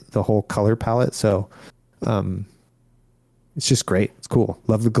fit the whole color palette. So it's just great. It's cool.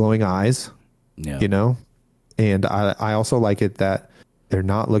 Love the glowing eyes. Yeah. You know, and I also like it that they're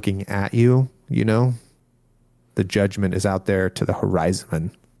not looking at you, you know, the judgment is out there to the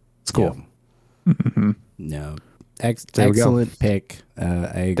horizon. It's cool. Yeah. No, excellent pick.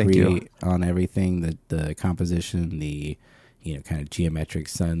 I agree on everything, the composition, the, you know, kind of geometric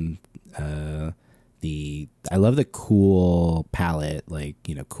sun, I love the cool palette, like,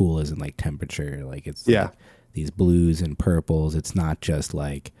 you know, cool isn't like temperature, like it's like these blues and purples. It's not just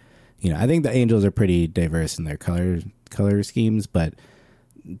like, you know, I think the Angels are pretty diverse in their color schemes, but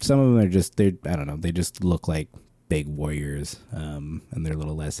some of them are just, I don't know, they just look like big warriors, and they're a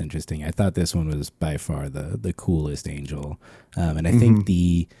little less interesting. I thought this one was by far the coolest Angel, and I think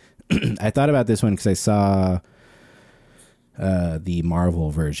I thought about this one because I saw the Marvel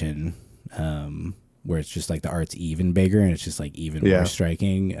version, where it's just like the art's even bigger and it's just like even more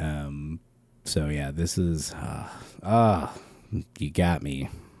striking. So yeah, this is you got me.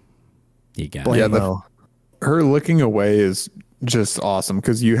 You got me. Yeah, her looking away is just awesome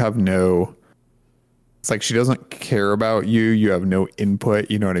because you have it's like she doesn't care about you. You have no input.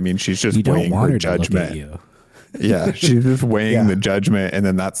 You know what I mean? She's just weighing her judgment. Yeah, she's just weighing the judgment, and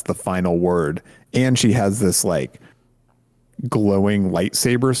then that's the final word. And she has this like glowing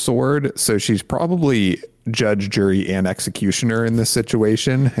lightsaber sword, so she's probably judge, jury, and executioner in this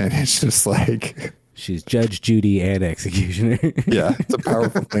situation. And it's just like she's Judge, Judy, and executioner. Yeah, it's a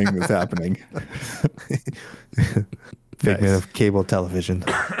powerful thing that's happening. Figment of cable television.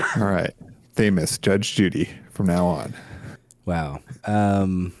 All right. Famous Judge Judy from now on. Wow.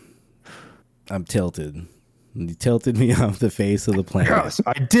 I'm tilted. You tilted me off the face of the planet. Yes,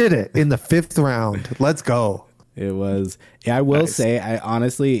 I did it in the 5th round. Let's go. It was, I will say,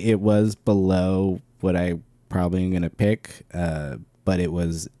 honestly, it was below what I probably am going to pick. But it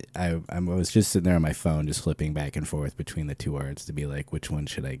was, I was just sitting there on my phone, just flipping back and forth between the two arts to be like, which one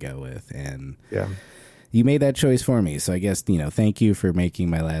should I go with? And you made that choice for me. So I guess, you know, thank you for making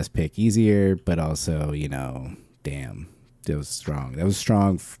my last pick easier, but also, you know, damn, it was strong. That was a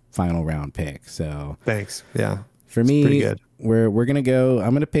strong final round pick. So thanks. Yeah. For me, pretty good. We're going to go, I'm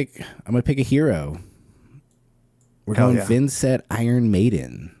going to pick a hero. We're going Vincent Iron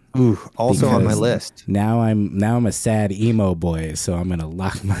Maiden. Ooh, also on my list. Now I'm a sad emo boy, so I'm gonna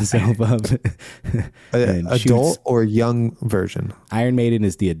lock myself up. Adult or young version? Iron Maiden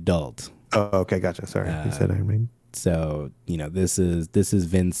is the adult. Oh, okay, gotcha. Sorry, you said Iron Maiden. So you know this is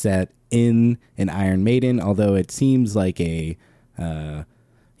Vincent in an Iron Maiden, although it seems like a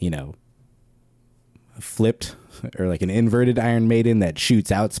flipped or like an inverted Iron Maiden that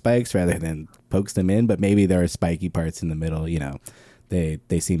shoots out spikes rather than pokes them in. But maybe there are spiky parts in the middle. You know.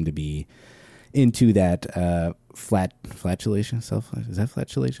 They seem to be into that flatulation. Is that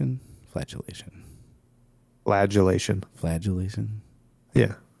flatulation? Flagellation.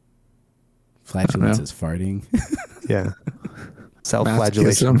 Yeah. Flatulence is farting. Yeah.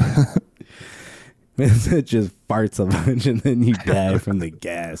 Self-flagellation. It just farts a bunch and then you die from the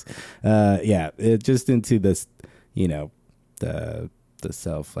gas. It just into this, you know, the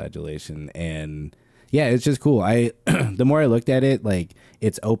self-flagellation. And yeah, it's just cool. The more I looked at it, like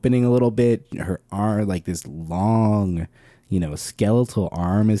it's opening a little bit. Her arm, like this long, you know, skeletal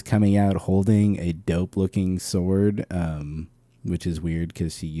arm is coming out holding a dope looking sword, which is weird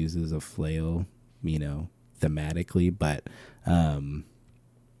because she uses a flail, you know, thematically. But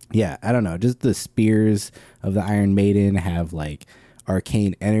yeah, I don't know. Just the spears of the Iron Maiden have like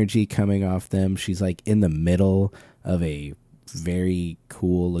arcane energy coming off them. She's like in the middle of a very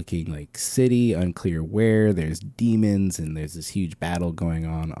cool looking like city, unclear where. There's demons and there's this huge battle going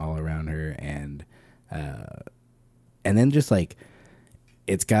on all around her, and then just like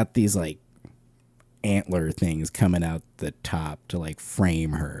it's got these like antler things coming out the top to like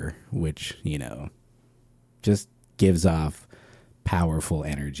frame her, which, you know, just gives off powerful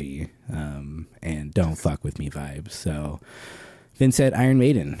energy and don't fuck with me vibes. So Vincent Iron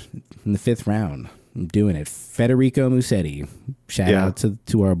Maiden in the 5th round. I'm doing it. Federico Musetti. Shout out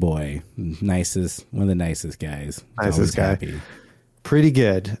to our boy. One of the nicest guys. Nicest guy. Happy. Pretty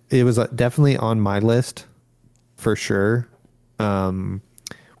good. It was definitely on my list for sure. One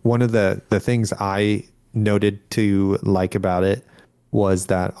of the things I noted to like about it was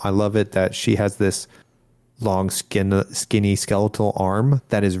that I love it that she has this long, skinny skeletal arm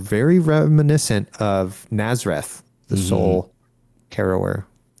that is very reminiscent of Nazareth, the soul harrower.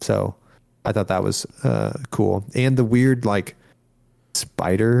 So I thought that was cool. And the weird, like,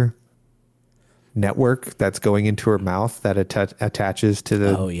 spider network that's going into her mouth that attaches to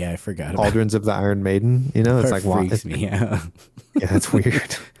the I forgot about cauldrons of the Iron Maiden. You know, it's like, freaks me out. yeah, it's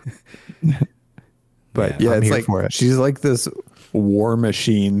weird. But Yeah, I'm it's here like for it. she's like this war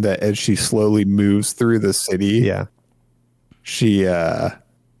machine that as she slowly moves through the city, Yeah. she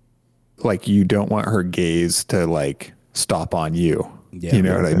like you don't want her gaze to like stop on you. Yeah, you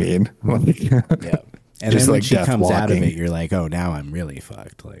know what I mean? Like, Yeah. And Just then when like she death comes out of walking. it, you're like, oh, now I'm really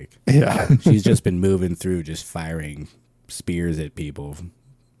fucked. Like, yeah. she's just been moving through, just firing spears at people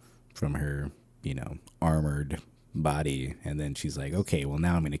from her, armored body. And then she's like, okay, well,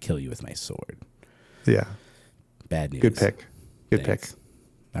 now I'm going to kill you with my sword. Yeah. Bad news. Good pick. Good Thanks. pick.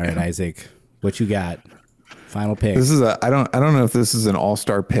 All right, Isaac, what you got? Final pick. This is I don't know if this is an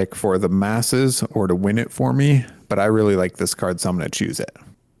all-star pick for the masses or to win it for me, but I really like this card, so I'm going to choose it.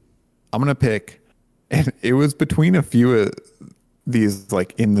 I'm going to pick, and it was between a few of these,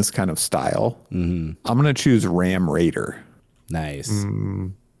 like, in this kind of style. I'm going to choose Ram Raider. Nice.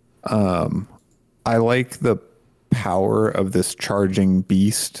 I like the power of this charging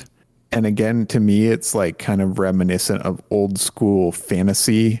beast. And again, to me, it's like kind of reminiscent of old school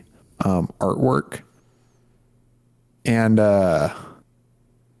fantasy artwork. And yeah,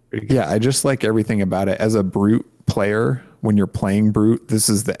 I just like everything about it. As a brute player, when you're playing brute, this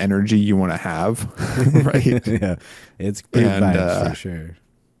is the energy you want to have, right? Yeah, it's good And, vibes for sure.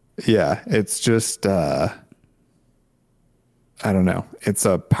 Yeah, it's just I don't know. It's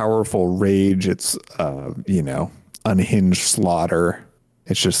a powerful rage. It's unhinged slaughter.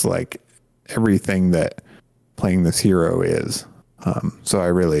 It's just like everything that playing this hero is. So I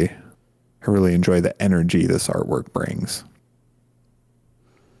really enjoy the energy this artwork brings.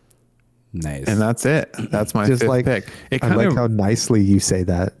 Nice. And that's it. That's my Just fifth like, pick. It I kind like of how nicely you say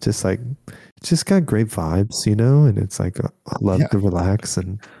that. Just like, it's just got great vibes, you know? And it's like, I love to relax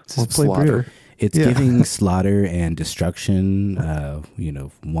and just Love play slaughter. Brew. It's giving slaughter and destruction,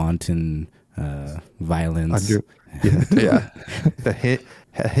 wanton violence. yeah.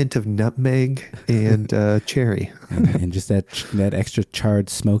 A hint of nutmeg and cherry. and just that extra charred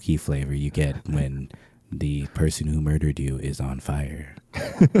smoky flavor you get when the person who murdered you is on fire.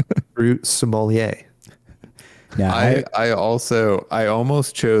 Brute sommelier. Now, I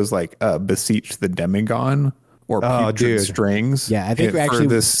almost chose like Beseech the Demigon or Putrid dude. Strings. Yeah, I think for actually-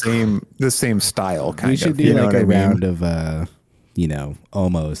 this same style kind we of. should do you know like what a I mean? round of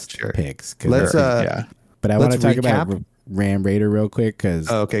almost picks. 'Cause Let's Yeah. but I want to let's talk about recap. Ram Raider real quick because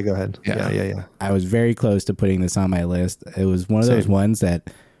Oh, okay, go ahead. Yeah. I was very close to putting this on my list. It was one of those Same. ones that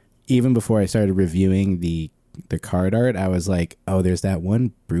even before I started reviewing the card art, I was like, oh, there's that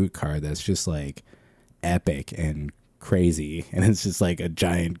one brute card that's just like epic and crazy, and it's just like a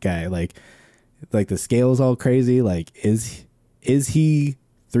giant guy, like the scale is all crazy. Like, is he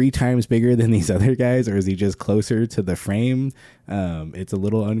 3 times bigger than these other guys, or is he just closer to the frame? It's a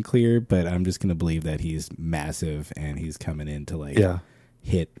little unclear, but I'm just gonna believe that he's massive and he's coming in to like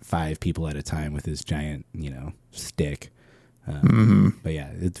hit 5 people at a time with his giant, stick. But yeah,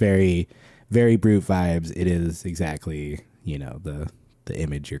 it's very, very brute vibes. It is exactly, the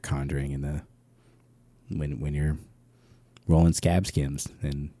image you're conjuring in the when you're rolling scab skims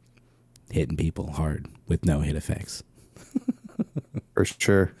and hitting people hard with no hit effects. For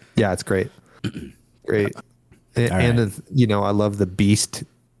sure. Yeah, it's great. Great. And, right. I love the beast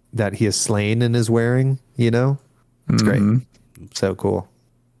that he is slain and is wearing, It's great. So cool.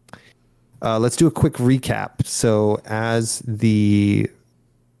 Let's do a quick recap. So as the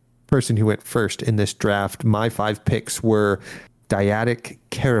person who went first in this draft, my 5 picks were Dyadic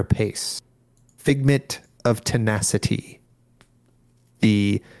Carapace, Figment of Tenacity,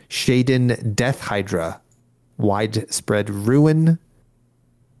 the Shaden Death Hydra, Widespread Ruin,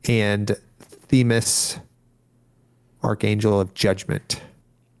 and Themis, Archangel of Judgment.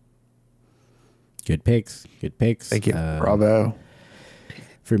 Good picks. Thank you. Bravo.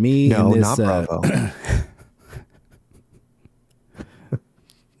 For me, No, in this, not Bravo.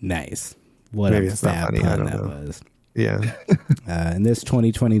 nice. What Maybe a it's not fab funny. I pun don't that know. was. Yeah. In this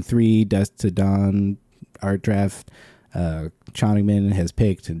 2023 Dusk to Dawn art draft, Choningman has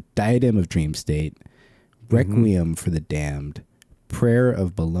picked Diadem of Dream State, Requiem for the Damned, Prayer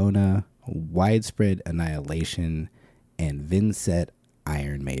of Bologna, Widespread Annihilation, and Vinset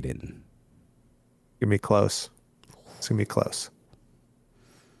Iron Maiden. Gonna be close. It's gonna be close.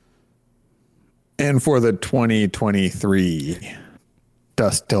 And for the 2023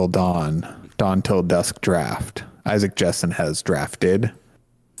 Dusk Till Dawn, Dawn Till Dusk draft, Isaac Jessen has drafted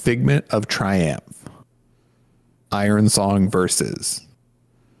Figment of Triumph, Iron Song versus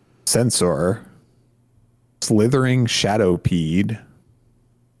Censor, Slithering Shadowpeed,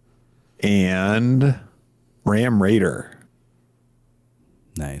 and Ram Raider.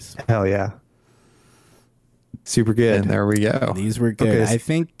 Nice. Hell yeah. Super good. And there we go. These were good. Okay. I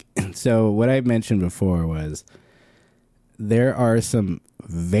think so. What I mentioned before was there are some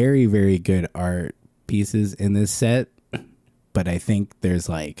very, very good art pieces in this set, but I think there's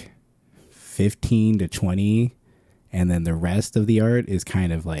like 15 to 20, and then the rest of the art is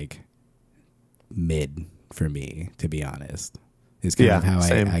kind of like mid for me, to be honest. Is kind of how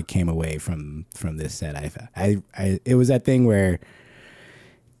I came away from this set. I it was that thing where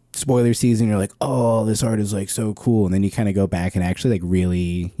spoiler season, you're like, oh, this art is like so cool, and then you kind of go back and actually like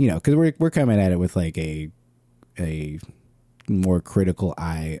really, you know, because we're coming at it with like a more critical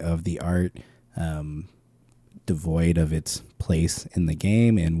eye of the art, devoid of its place in the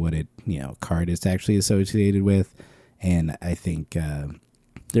game and what it, you know, card it's actually associated with. And I think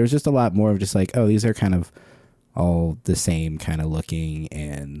there was just a lot more of just like, oh, these are kind of all the same kind of looking,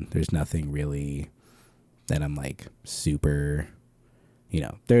 and there's nothing really that I'm like super, you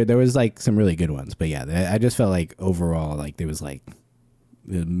know, there was like some really good ones, but yeah, I just felt like overall, like there was like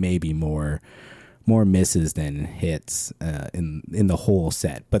maybe more misses than hits in the whole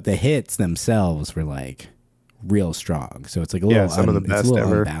set, but the hits themselves were like real strong. So it's like a little, some of the best it's a little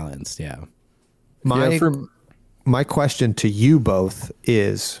ever. Unbalanced. Yeah. My question to you both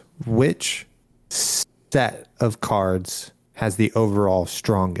is, which set of cards has the overall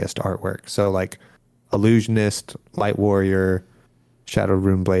strongest artwork? So like Illusionist, Light Warrior, Shadow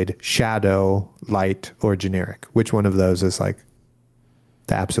Runeblade, Shadow, Light, or Generic. Which one of those is like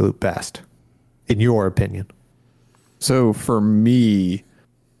the absolute best, in your opinion? So for me,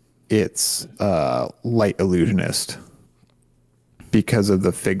 it's Light Illusionist because of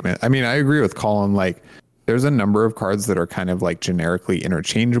the Figment. I mean, I agree with Colin. Like, there's a number of cards that are kind of like generically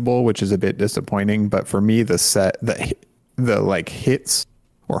interchangeable, which is a bit disappointing. But for me, the set, the like hits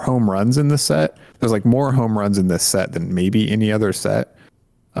or home runs in the set, there's like more home runs in this set than maybe any other set,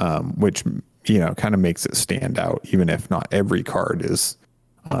 which, you know, kind of makes it stand out, even if not every card is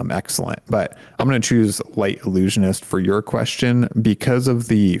excellent. But I'm going to choose Light Illusionist for your question because of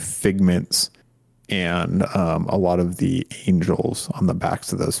the Figments and a lot of the angels on the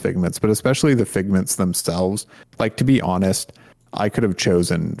backs of those Figments, but especially the Figments themselves. Like, to be honest, I could have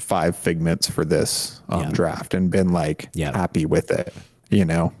chosen 5 Figments for this draft and been like happy with it, you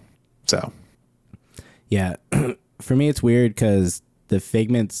know? So. Yeah. For me, it's weird because the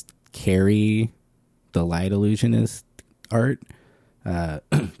Figments carry the Light Illusionist art,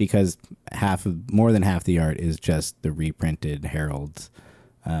 because more than half the art is just the reprinted heralds.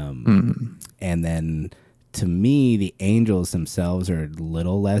 And then to me, the angels themselves are a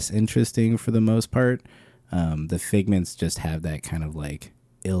little less interesting for the most part. The Figments just have that kind of like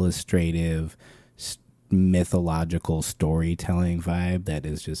illustrative, mythological storytelling vibe that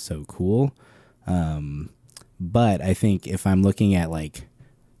is just so cool. But I think if I'm looking at like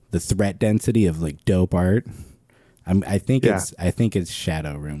the threat density of like dope art, I think it's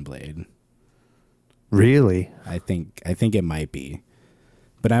Shadow Runeblade. Really? I think it might be,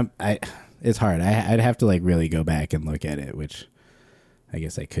 but it's hard. I'd have to like really go back and look at it, which I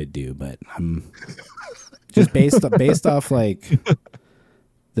guess I could do, but I'm just based off like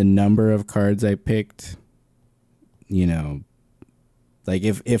the number of cards I picked, you know, like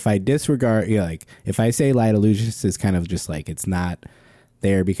if I disregard, you know, like if I say Light Illusionist is kind of just like, it's not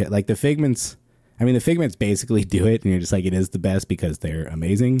there because like the Figments, I mean, the Figments basically do it and you're just like, it is the best because they're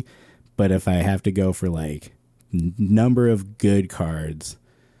amazing. But if I have to go for like number of good cards,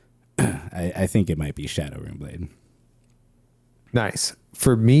 I think it might be Shadow Runeblade. Nice.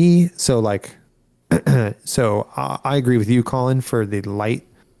 For me, so like, so I agree with you, Colin, for the Light.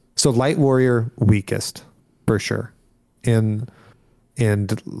 So Light Warrior, weakest for sure. And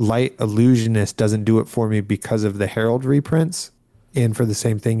Light Illusionist doesn't do it for me because of the Herald reprints. And for the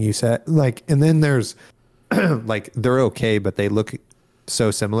same thing you said, like, and then there's like, they're okay, but they look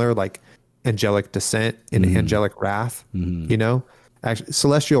so similar, like Angelic Descent and Angelic Wrath, you know? Actually,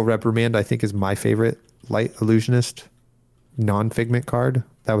 Celestial Reprimand, I think, is my favorite Light Illusionist non-Figment card.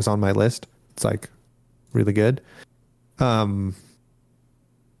 That was on my list. It's like really good. But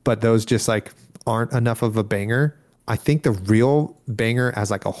those just like aren't enough of a banger. I think the real banger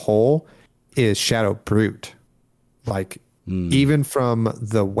as like a whole is Shadow Brute. Like even from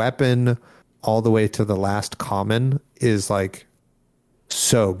the weapon all the way to the last common is like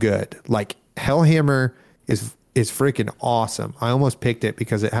so good. Like Hellhammer is freaking awesome. I almost picked it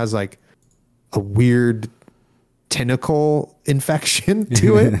because it has like a weird tentacle infection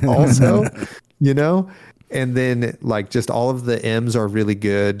to it also, you know? And then like just all of the M's are really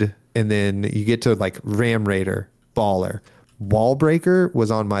good. And then you get to like Ram Raider, Baller. Wall Breaker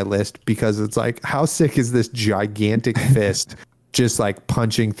was on my list because it's like, how sick is this gigantic fist just like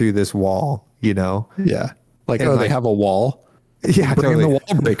punching through this wall, you know? Yeah. Like, And, they have a wall. Yeah, Bring in totally. the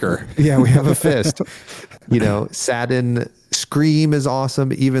Wall Breaker. Yeah, we have a fist. You know, Satin Scream is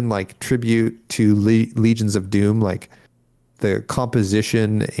awesome. Even like tribute to Legions of Doom, like the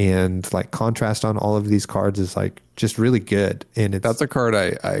composition and like contrast on all of these cards is like just really good. And That's a card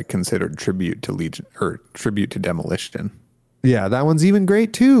I considered tribute to Legion or tribute to Demolition. yeah, that one's even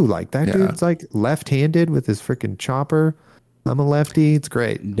great too. Like that Yeah. dude's like left-handed with his freaking chopper. I'm a lefty. It's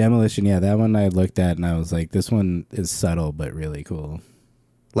great. Demolition, yeah, that one I looked at and I was like, this one is subtle but really cool.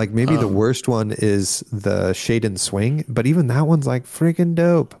 Like maybe the worst one is the Shade and Swing, but even that one's like freaking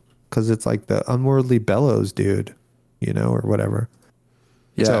dope because it's like the Unworldly Bellows dude, you know, or whatever.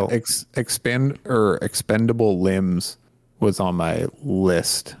 Yeah, So- Expendable Limbs was on my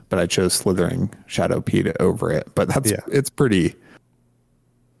list, but I chose Slithering Shadow Pete over it. But it's pretty,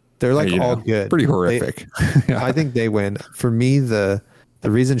 They're like you all know, good. pretty horrific. I think they win. For me, the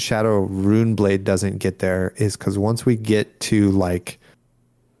reason Shadow Runeblade doesn't get there is because once we get to like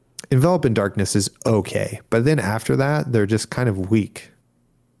Envelop in Darkness is okay, but then after that they're just kind of weak,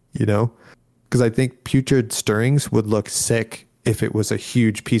 you know. Because I think Putrid Stirrings would look sick if it was a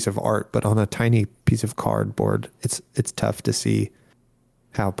huge piece of art, but on a tiny piece of cardboard, it's tough to see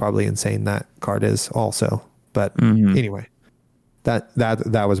how probably insane that card is also. But anyway, that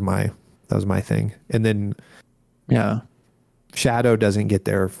was my thing. And then Yeah. Shadow doesn't get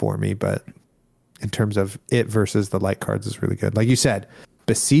there for me, but in terms of it versus the light cards is really good. Like you said,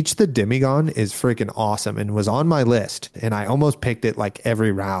 Beseech the Demigod is freaking awesome and was on my list. And I almost picked it like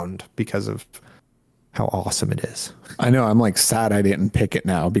every round because of how awesome it is. I know. I'm like sad I didn't pick it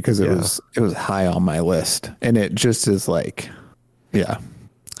now because it Yeah. was high on my list, and it just is like, yeah,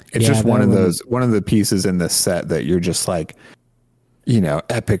 it's Yeah, just one that of one of the pieces in this set that you're just like, you know,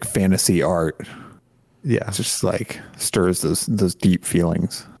 epic fantasy art. Yeah. It's just like stirs those deep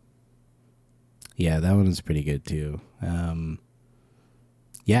feelings. Yeah, that one is pretty good too.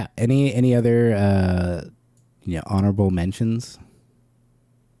 Yeah, any other honorable mentions?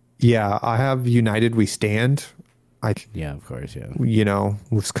 Yeah, I have United We Stand. Yeah, of course, yeah. You know,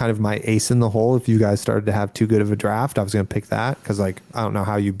 was kind of my ace in the hole. If you guys started to have too good of a draft, I was going to pick that because, like, I don't know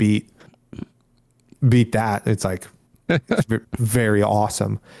how you beat that. It's like it's very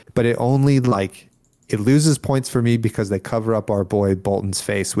awesome, but it only like it loses points for me because they cover up our boy Bolton's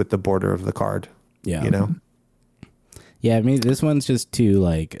face with the border of the card. Yeah. You know. Yeah, I mean, this one's just too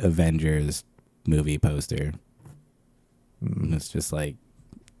like Avengers movie poster. It's just like,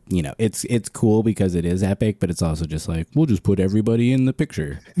 you know, it's cool because it is epic, but it's also just like, we'll just put everybody in the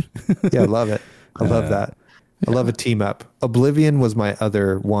picture. Yeah, I love it. I love that. I love a team up. Oblivion was my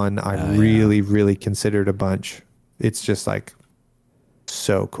other one I really considered a bunch. It's just like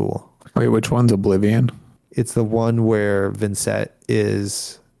so cool. Wait, which one's Oblivion? It's the one where Vincent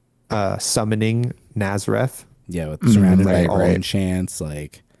is summoning Nazareth. Yeah, with surrounded by right, all right. enchants,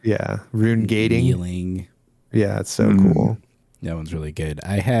 like Yeah, rune gating. healing. Yeah, it's so cool. That one's really good.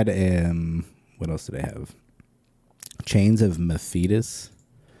 I had what else did I have? Chains of Mephitis.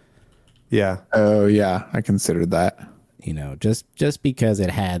 Yeah, Oh yeah, I considered that. You know, just because it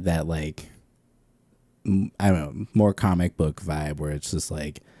had that like I don't know, more comic book vibe where it's just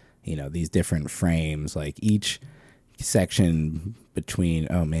like, you know, these different frames, like each section between,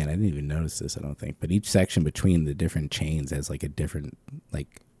 oh man, I didn't even notice this, I don't think, but each section between the different chains has like a different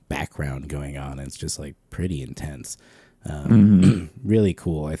like background going on. And it's just like pretty intense. Really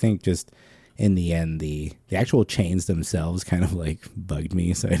cool. I think just in the end, the actual chains themselves kind of like bugged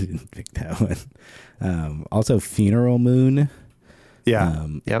me, so I didn't pick that one. Also Funeral Moon. yeah,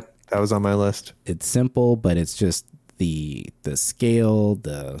 yep. That was on my list. It's simple, but it's just the scale,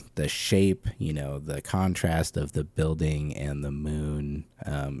 the shape, you know, the contrast of the building and the moon.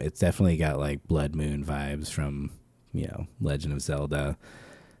 It's definitely got like Blood Moon vibes from, you know, Legend of Zelda.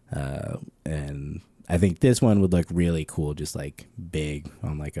 And I think this one would look really cool, just like big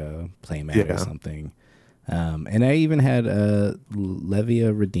on like a playmat or something. And I even had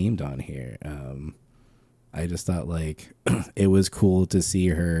Levia Redeemed on here. I just thought like it was cool to see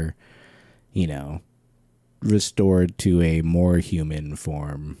her, you know, restored to a more human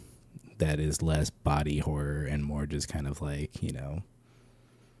form that is less body horror and more just kind of like, you know,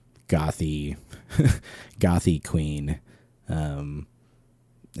 gothy queen.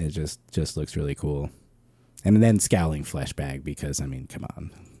 It just looks really cool. And then Scowling Fleshbag, because I mean, come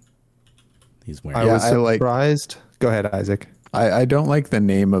on, he's wearing. I was surprised. Go ahead, Isaac. I don't like the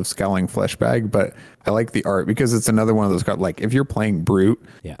name of Scowling Fleshbag, but I like the art because it's another one of those cards. Like if you're playing Brute,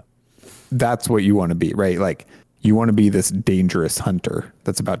 yeah, that's what you want to be, right? Like you want to be this dangerous hunter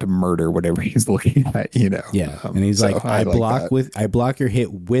that's about to murder whatever he's looking at, you know? Yeah, and he's like, I block your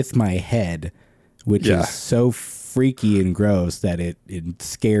hit with my head, which is so freaky and gross that it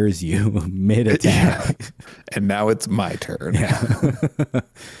scares you mid attack. Yeah. And now it's my turn. Yeah,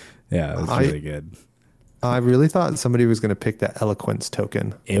 yeah, it's really good. I really thought somebody was going to pick that Eloquence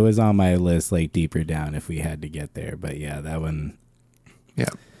token. It was on my list, like deeper down, if we had to get there. But yeah, that one. Yeah,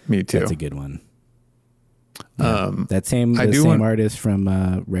 me too. That's a good one. Yeah, that same artist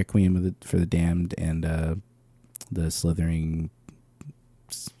from Requiem for the Damned and the Slithering,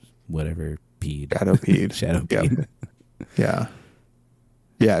 whatever Pede. Shadow Pede. Yeah.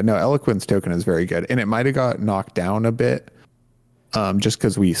 Yeah. No, Eloquence token is very good, and it might have got knocked down a bit. Just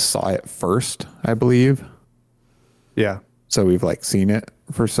because we saw it first, I believe. Yeah. So we've like seen it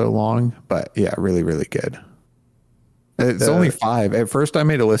for so long, but yeah, really, really good. It's only 5. At first I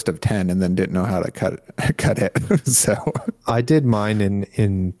made a list of 10 and then didn't know how to cut it. So I did mine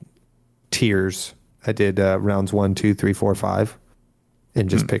in tiers. I did rounds 1, 2, 3, 4, 5 and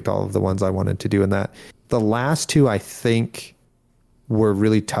just picked all of the ones I wanted to do in that. The last 2 I think were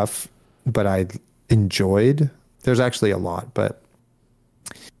really tough, but I enjoyed. There's actually a lot, but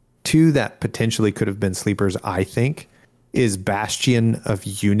 2 that potentially could have been sleepers, I think, is Bastion of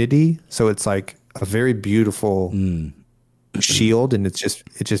Unity. So it's like a very beautiful shield, and it's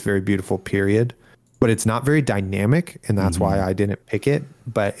just very beautiful, period. But it's not very dynamic, and that's why I didn't pick it.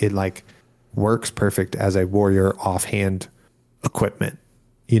 But it like works perfect as a warrior offhand equipment.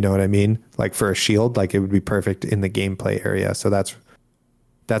 You know what I mean? Like for a shield, like it would be perfect in the gameplay area. So that's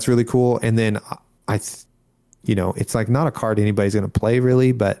really cool. And then you know, it's like not a card anybody's going to play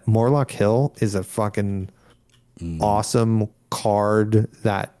really, but Morlock Hill is a fucking awesome card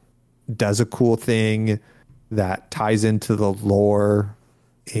that does a cool thing that ties into the lore,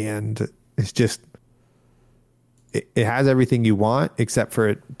 and it's just, it has everything you want except for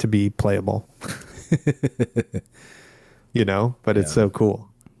it to be playable, you know, but it's so cool.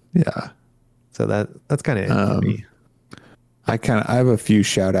 Yeah. So that's kind of it for me. I have a few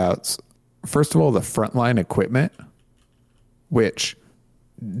shout outs. First of all, the frontline equipment, which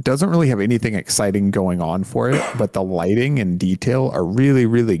doesn't really have anything exciting going on for it, but the lighting and detail are really,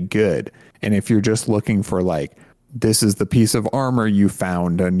 really good. And if you're just looking for like, this is the piece of armor you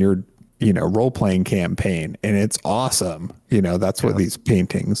found on your, you know, role-playing campaign, and it's awesome. You know, that's what these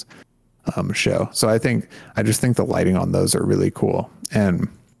paintings show. So I just think the lighting on those are really cool. And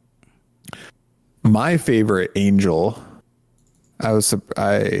my favorite angel, I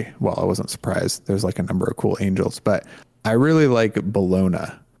wasn't surprised. There's like a number of cool angels, but I really like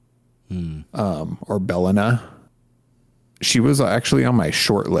Bellona, or Bellona. She was actually on my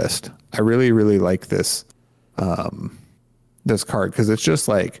short list. I really, really like this card because it's just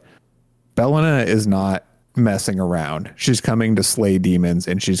like Bellona is not messing around. She's coming to slay demons,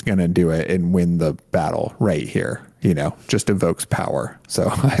 and she's going to do it and win the battle right here. You know, just evokes power. So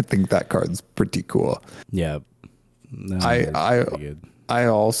I think that card's pretty cool. Yeah. No, I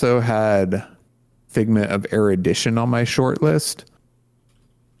also had Figment of Erudition on my short list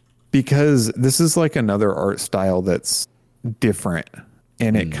because this is like another art style that's different,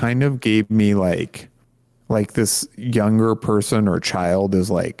 and it kind of gave me like this younger person or child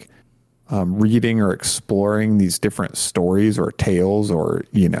is like reading or exploring these different stories or tales, or,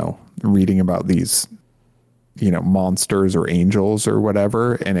 you know, reading about these, you know, monsters or angels or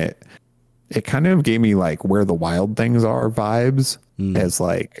whatever, and it kind of gave me like Where the Wild Things Are vibes, as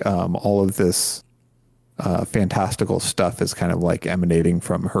like all of this fantastical stuff is kind of like emanating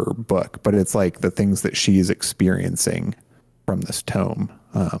from her book, but it's like the things that she's experiencing from this tome.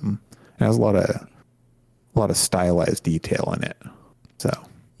 It has a lot of stylized detail in it. So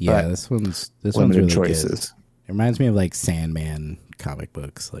yeah, this one's really choices. Good. It reminds me of like Sandman comic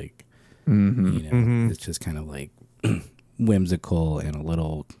books, like you know, it's just kind of like whimsical and a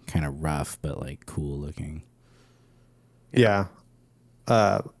little kind of rough, but like cool looking. Yeah.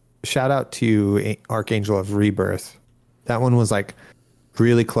 Shout out to Archangel of Rebirth. That one was like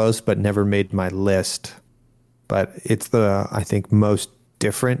really close, but never made my list. But it's the, I think, most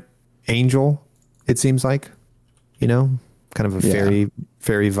different angel, it seems like, you know, kind of a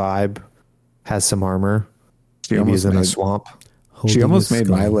fairy vibe, has some armor. She almost in a swamp. She almost made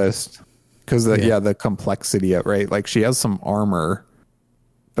my list because the complexity of, right? Like she has some armor,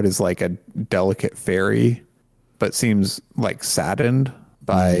 but is like a delicate fairy, but seems like saddened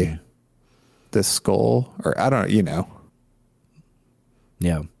by this skull, or I don't know,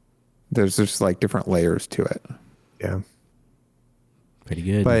 Yeah. there's just like different layers to it. Yeah. Pretty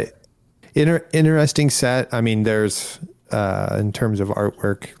good. But interesting set. I mean, there's in terms of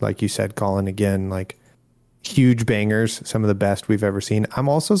artwork, like you said, Colin, again, like huge bangers, some of the best we've ever seen. I'm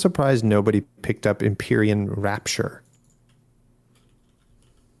also surprised nobody picked up Empyrean Rapture.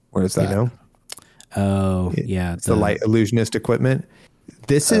 Where's that? You know? Oh, yeah. It's the light illusionist equipment.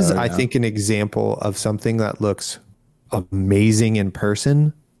 This is, I think, an example of something that looks amazing in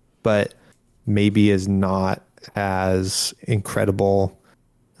person, but maybe is not as incredible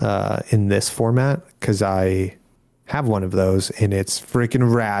in this format, because I have one of those and it's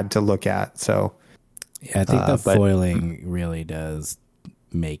freaking rad to look at. So yeah, I think the foiling really does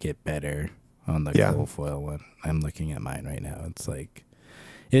make it better on the cold foil one. I'm looking at mine right now. It's like,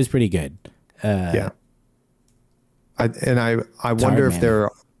 it is pretty good. I wonder if there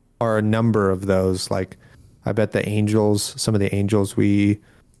are a number of those. Like, I bet the angels, some of the angels we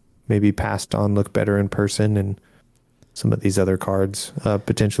maybe passed on look better in person, and some of these other cards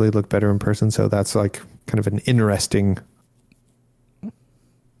potentially look better in person. So that's like kind of an interesting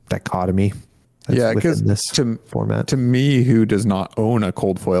dichotomy. Because this format, to me, who does not own a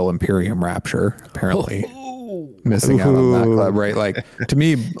cold foil Imperium Rapture, apparently missing out on that club, right? Like, to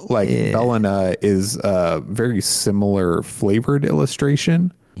me, like Bellina is a very similar flavored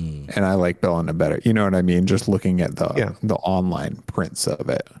illustration, and I like Bellina better. You know what I mean? Just looking at the online prints of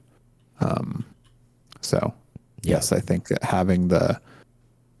it. So yes, I think that having the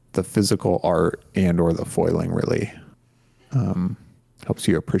physical art and or the foiling really helps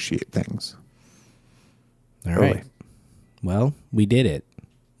you appreciate things. All right. Well, we did it.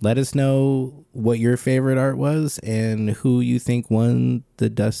 Let us know what your favorite art was and who you think won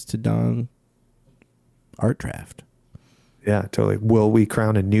the Dusk to Dawn art draft. Yeah, totally. Will we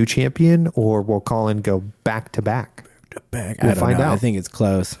crown a new champion, or will Colin go back to back? We'll find out. I think it's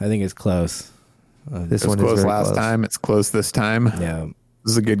close. This one was close last time. It's close this time. Yeah.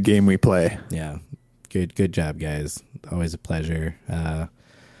 This is a good game we play. Yeah. Good job, guys. Always a pleasure.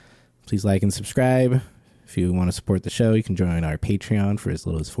 Please like and subscribe. If you want to support the show, you can join our Patreon for as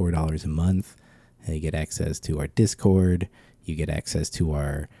little as $4 a month. You get access to our Discord. You get access to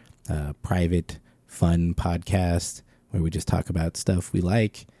our private, fun podcast where we just talk about stuff we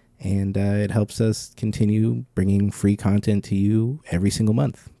like. And it helps us continue bringing free content to you every single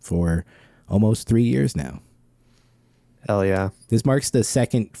month for almost 3 years now. Hell yeah. This marks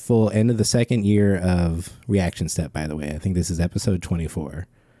the end of the second year of Reaction Step, by the way. I think this is episode 24.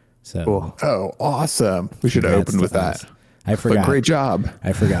 So, cool. Oh, awesome. We should have opened with that. I forgot. But great job.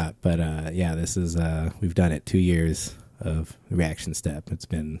 I forgot. But this is, we've done it 2 years of Reaction Step. It's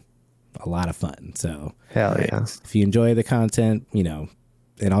been a lot of fun. So, hell yeah. If you enjoy the content,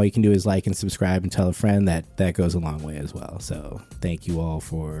 and all you can do is like and subscribe and tell a friend, that goes a long way as well. So, thank you all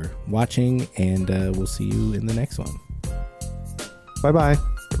for watching, and we'll see you in the next one. Bye-bye.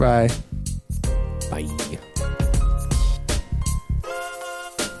 Bye. Bye.